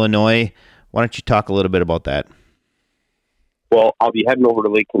down in Illinois, why don't you talk a little bit about that? Well, I'll be heading over to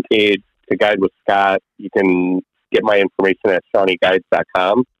Lake Kincaid to guide with Scott. You can get my information at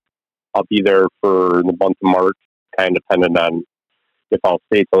ShawneeGuides.com. I'll be there for the month of March, kind of depending on if I'll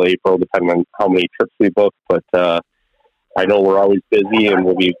stay till April, depending on how many trips we book. But I know we're always busy, and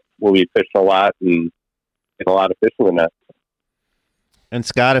we'll be fishing a lot and get a lot of fishing in that. And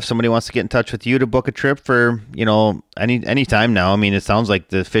Scott, if somebody wants to get in touch with you to book a trip for, any time now, I mean, it sounds like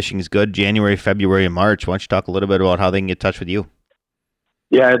the fishing is good, January, February, and March. Why don't you talk a little bit about how they can get in touch with you?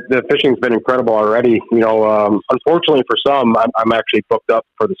 Yeah, the fishing's been incredible already. Unfortunately for some, I'm actually booked up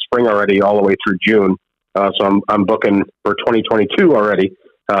for the spring already, all the way through June. So I'm booking for 2022 already,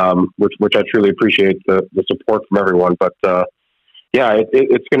 which I truly appreciate the support from everyone. But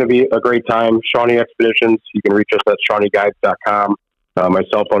it's going to be a great time. Shawnee Expeditions. You can reach us at ShawneeGuides.com. My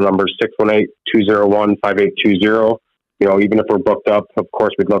cell phone number is 618-201-5820. Even if we're booked up, of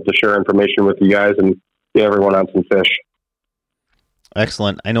course, we'd love to share information with you guys and get everyone on some fish.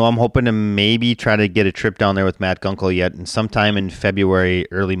 Excellent. I know I'm hoping to maybe try to get a trip down there with Matt Gunkel yet, and sometime in February,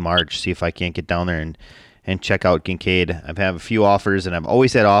 early March, see if I can't get down there and check out Kincaid. I've had a few offers, and I've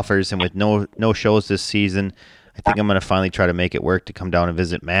always had offers, and with no shows this season, I think I'm going to finally try to make it work to come down and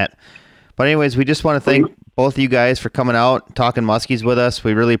visit Matt. But anyways, we just want to thank both of you guys for coming out, talking muskies with us.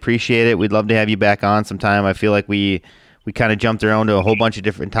 We really appreciate it. We'd love to have you back on sometime. I feel like we kind of jumped around to a whole bunch of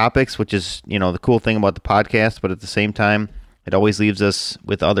different topics, which is, the cool thing about the podcast, but at the same time, it always leaves us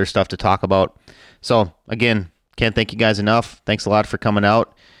with other stuff to talk about. So, again, can't thank you guys enough. Thanks a lot for coming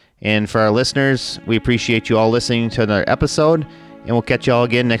out. And for our listeners, we appreciate you all listening to another episode, and we'll catch you all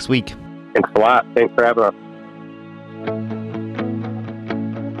again next week. Thanks a lot. Thanks for having us.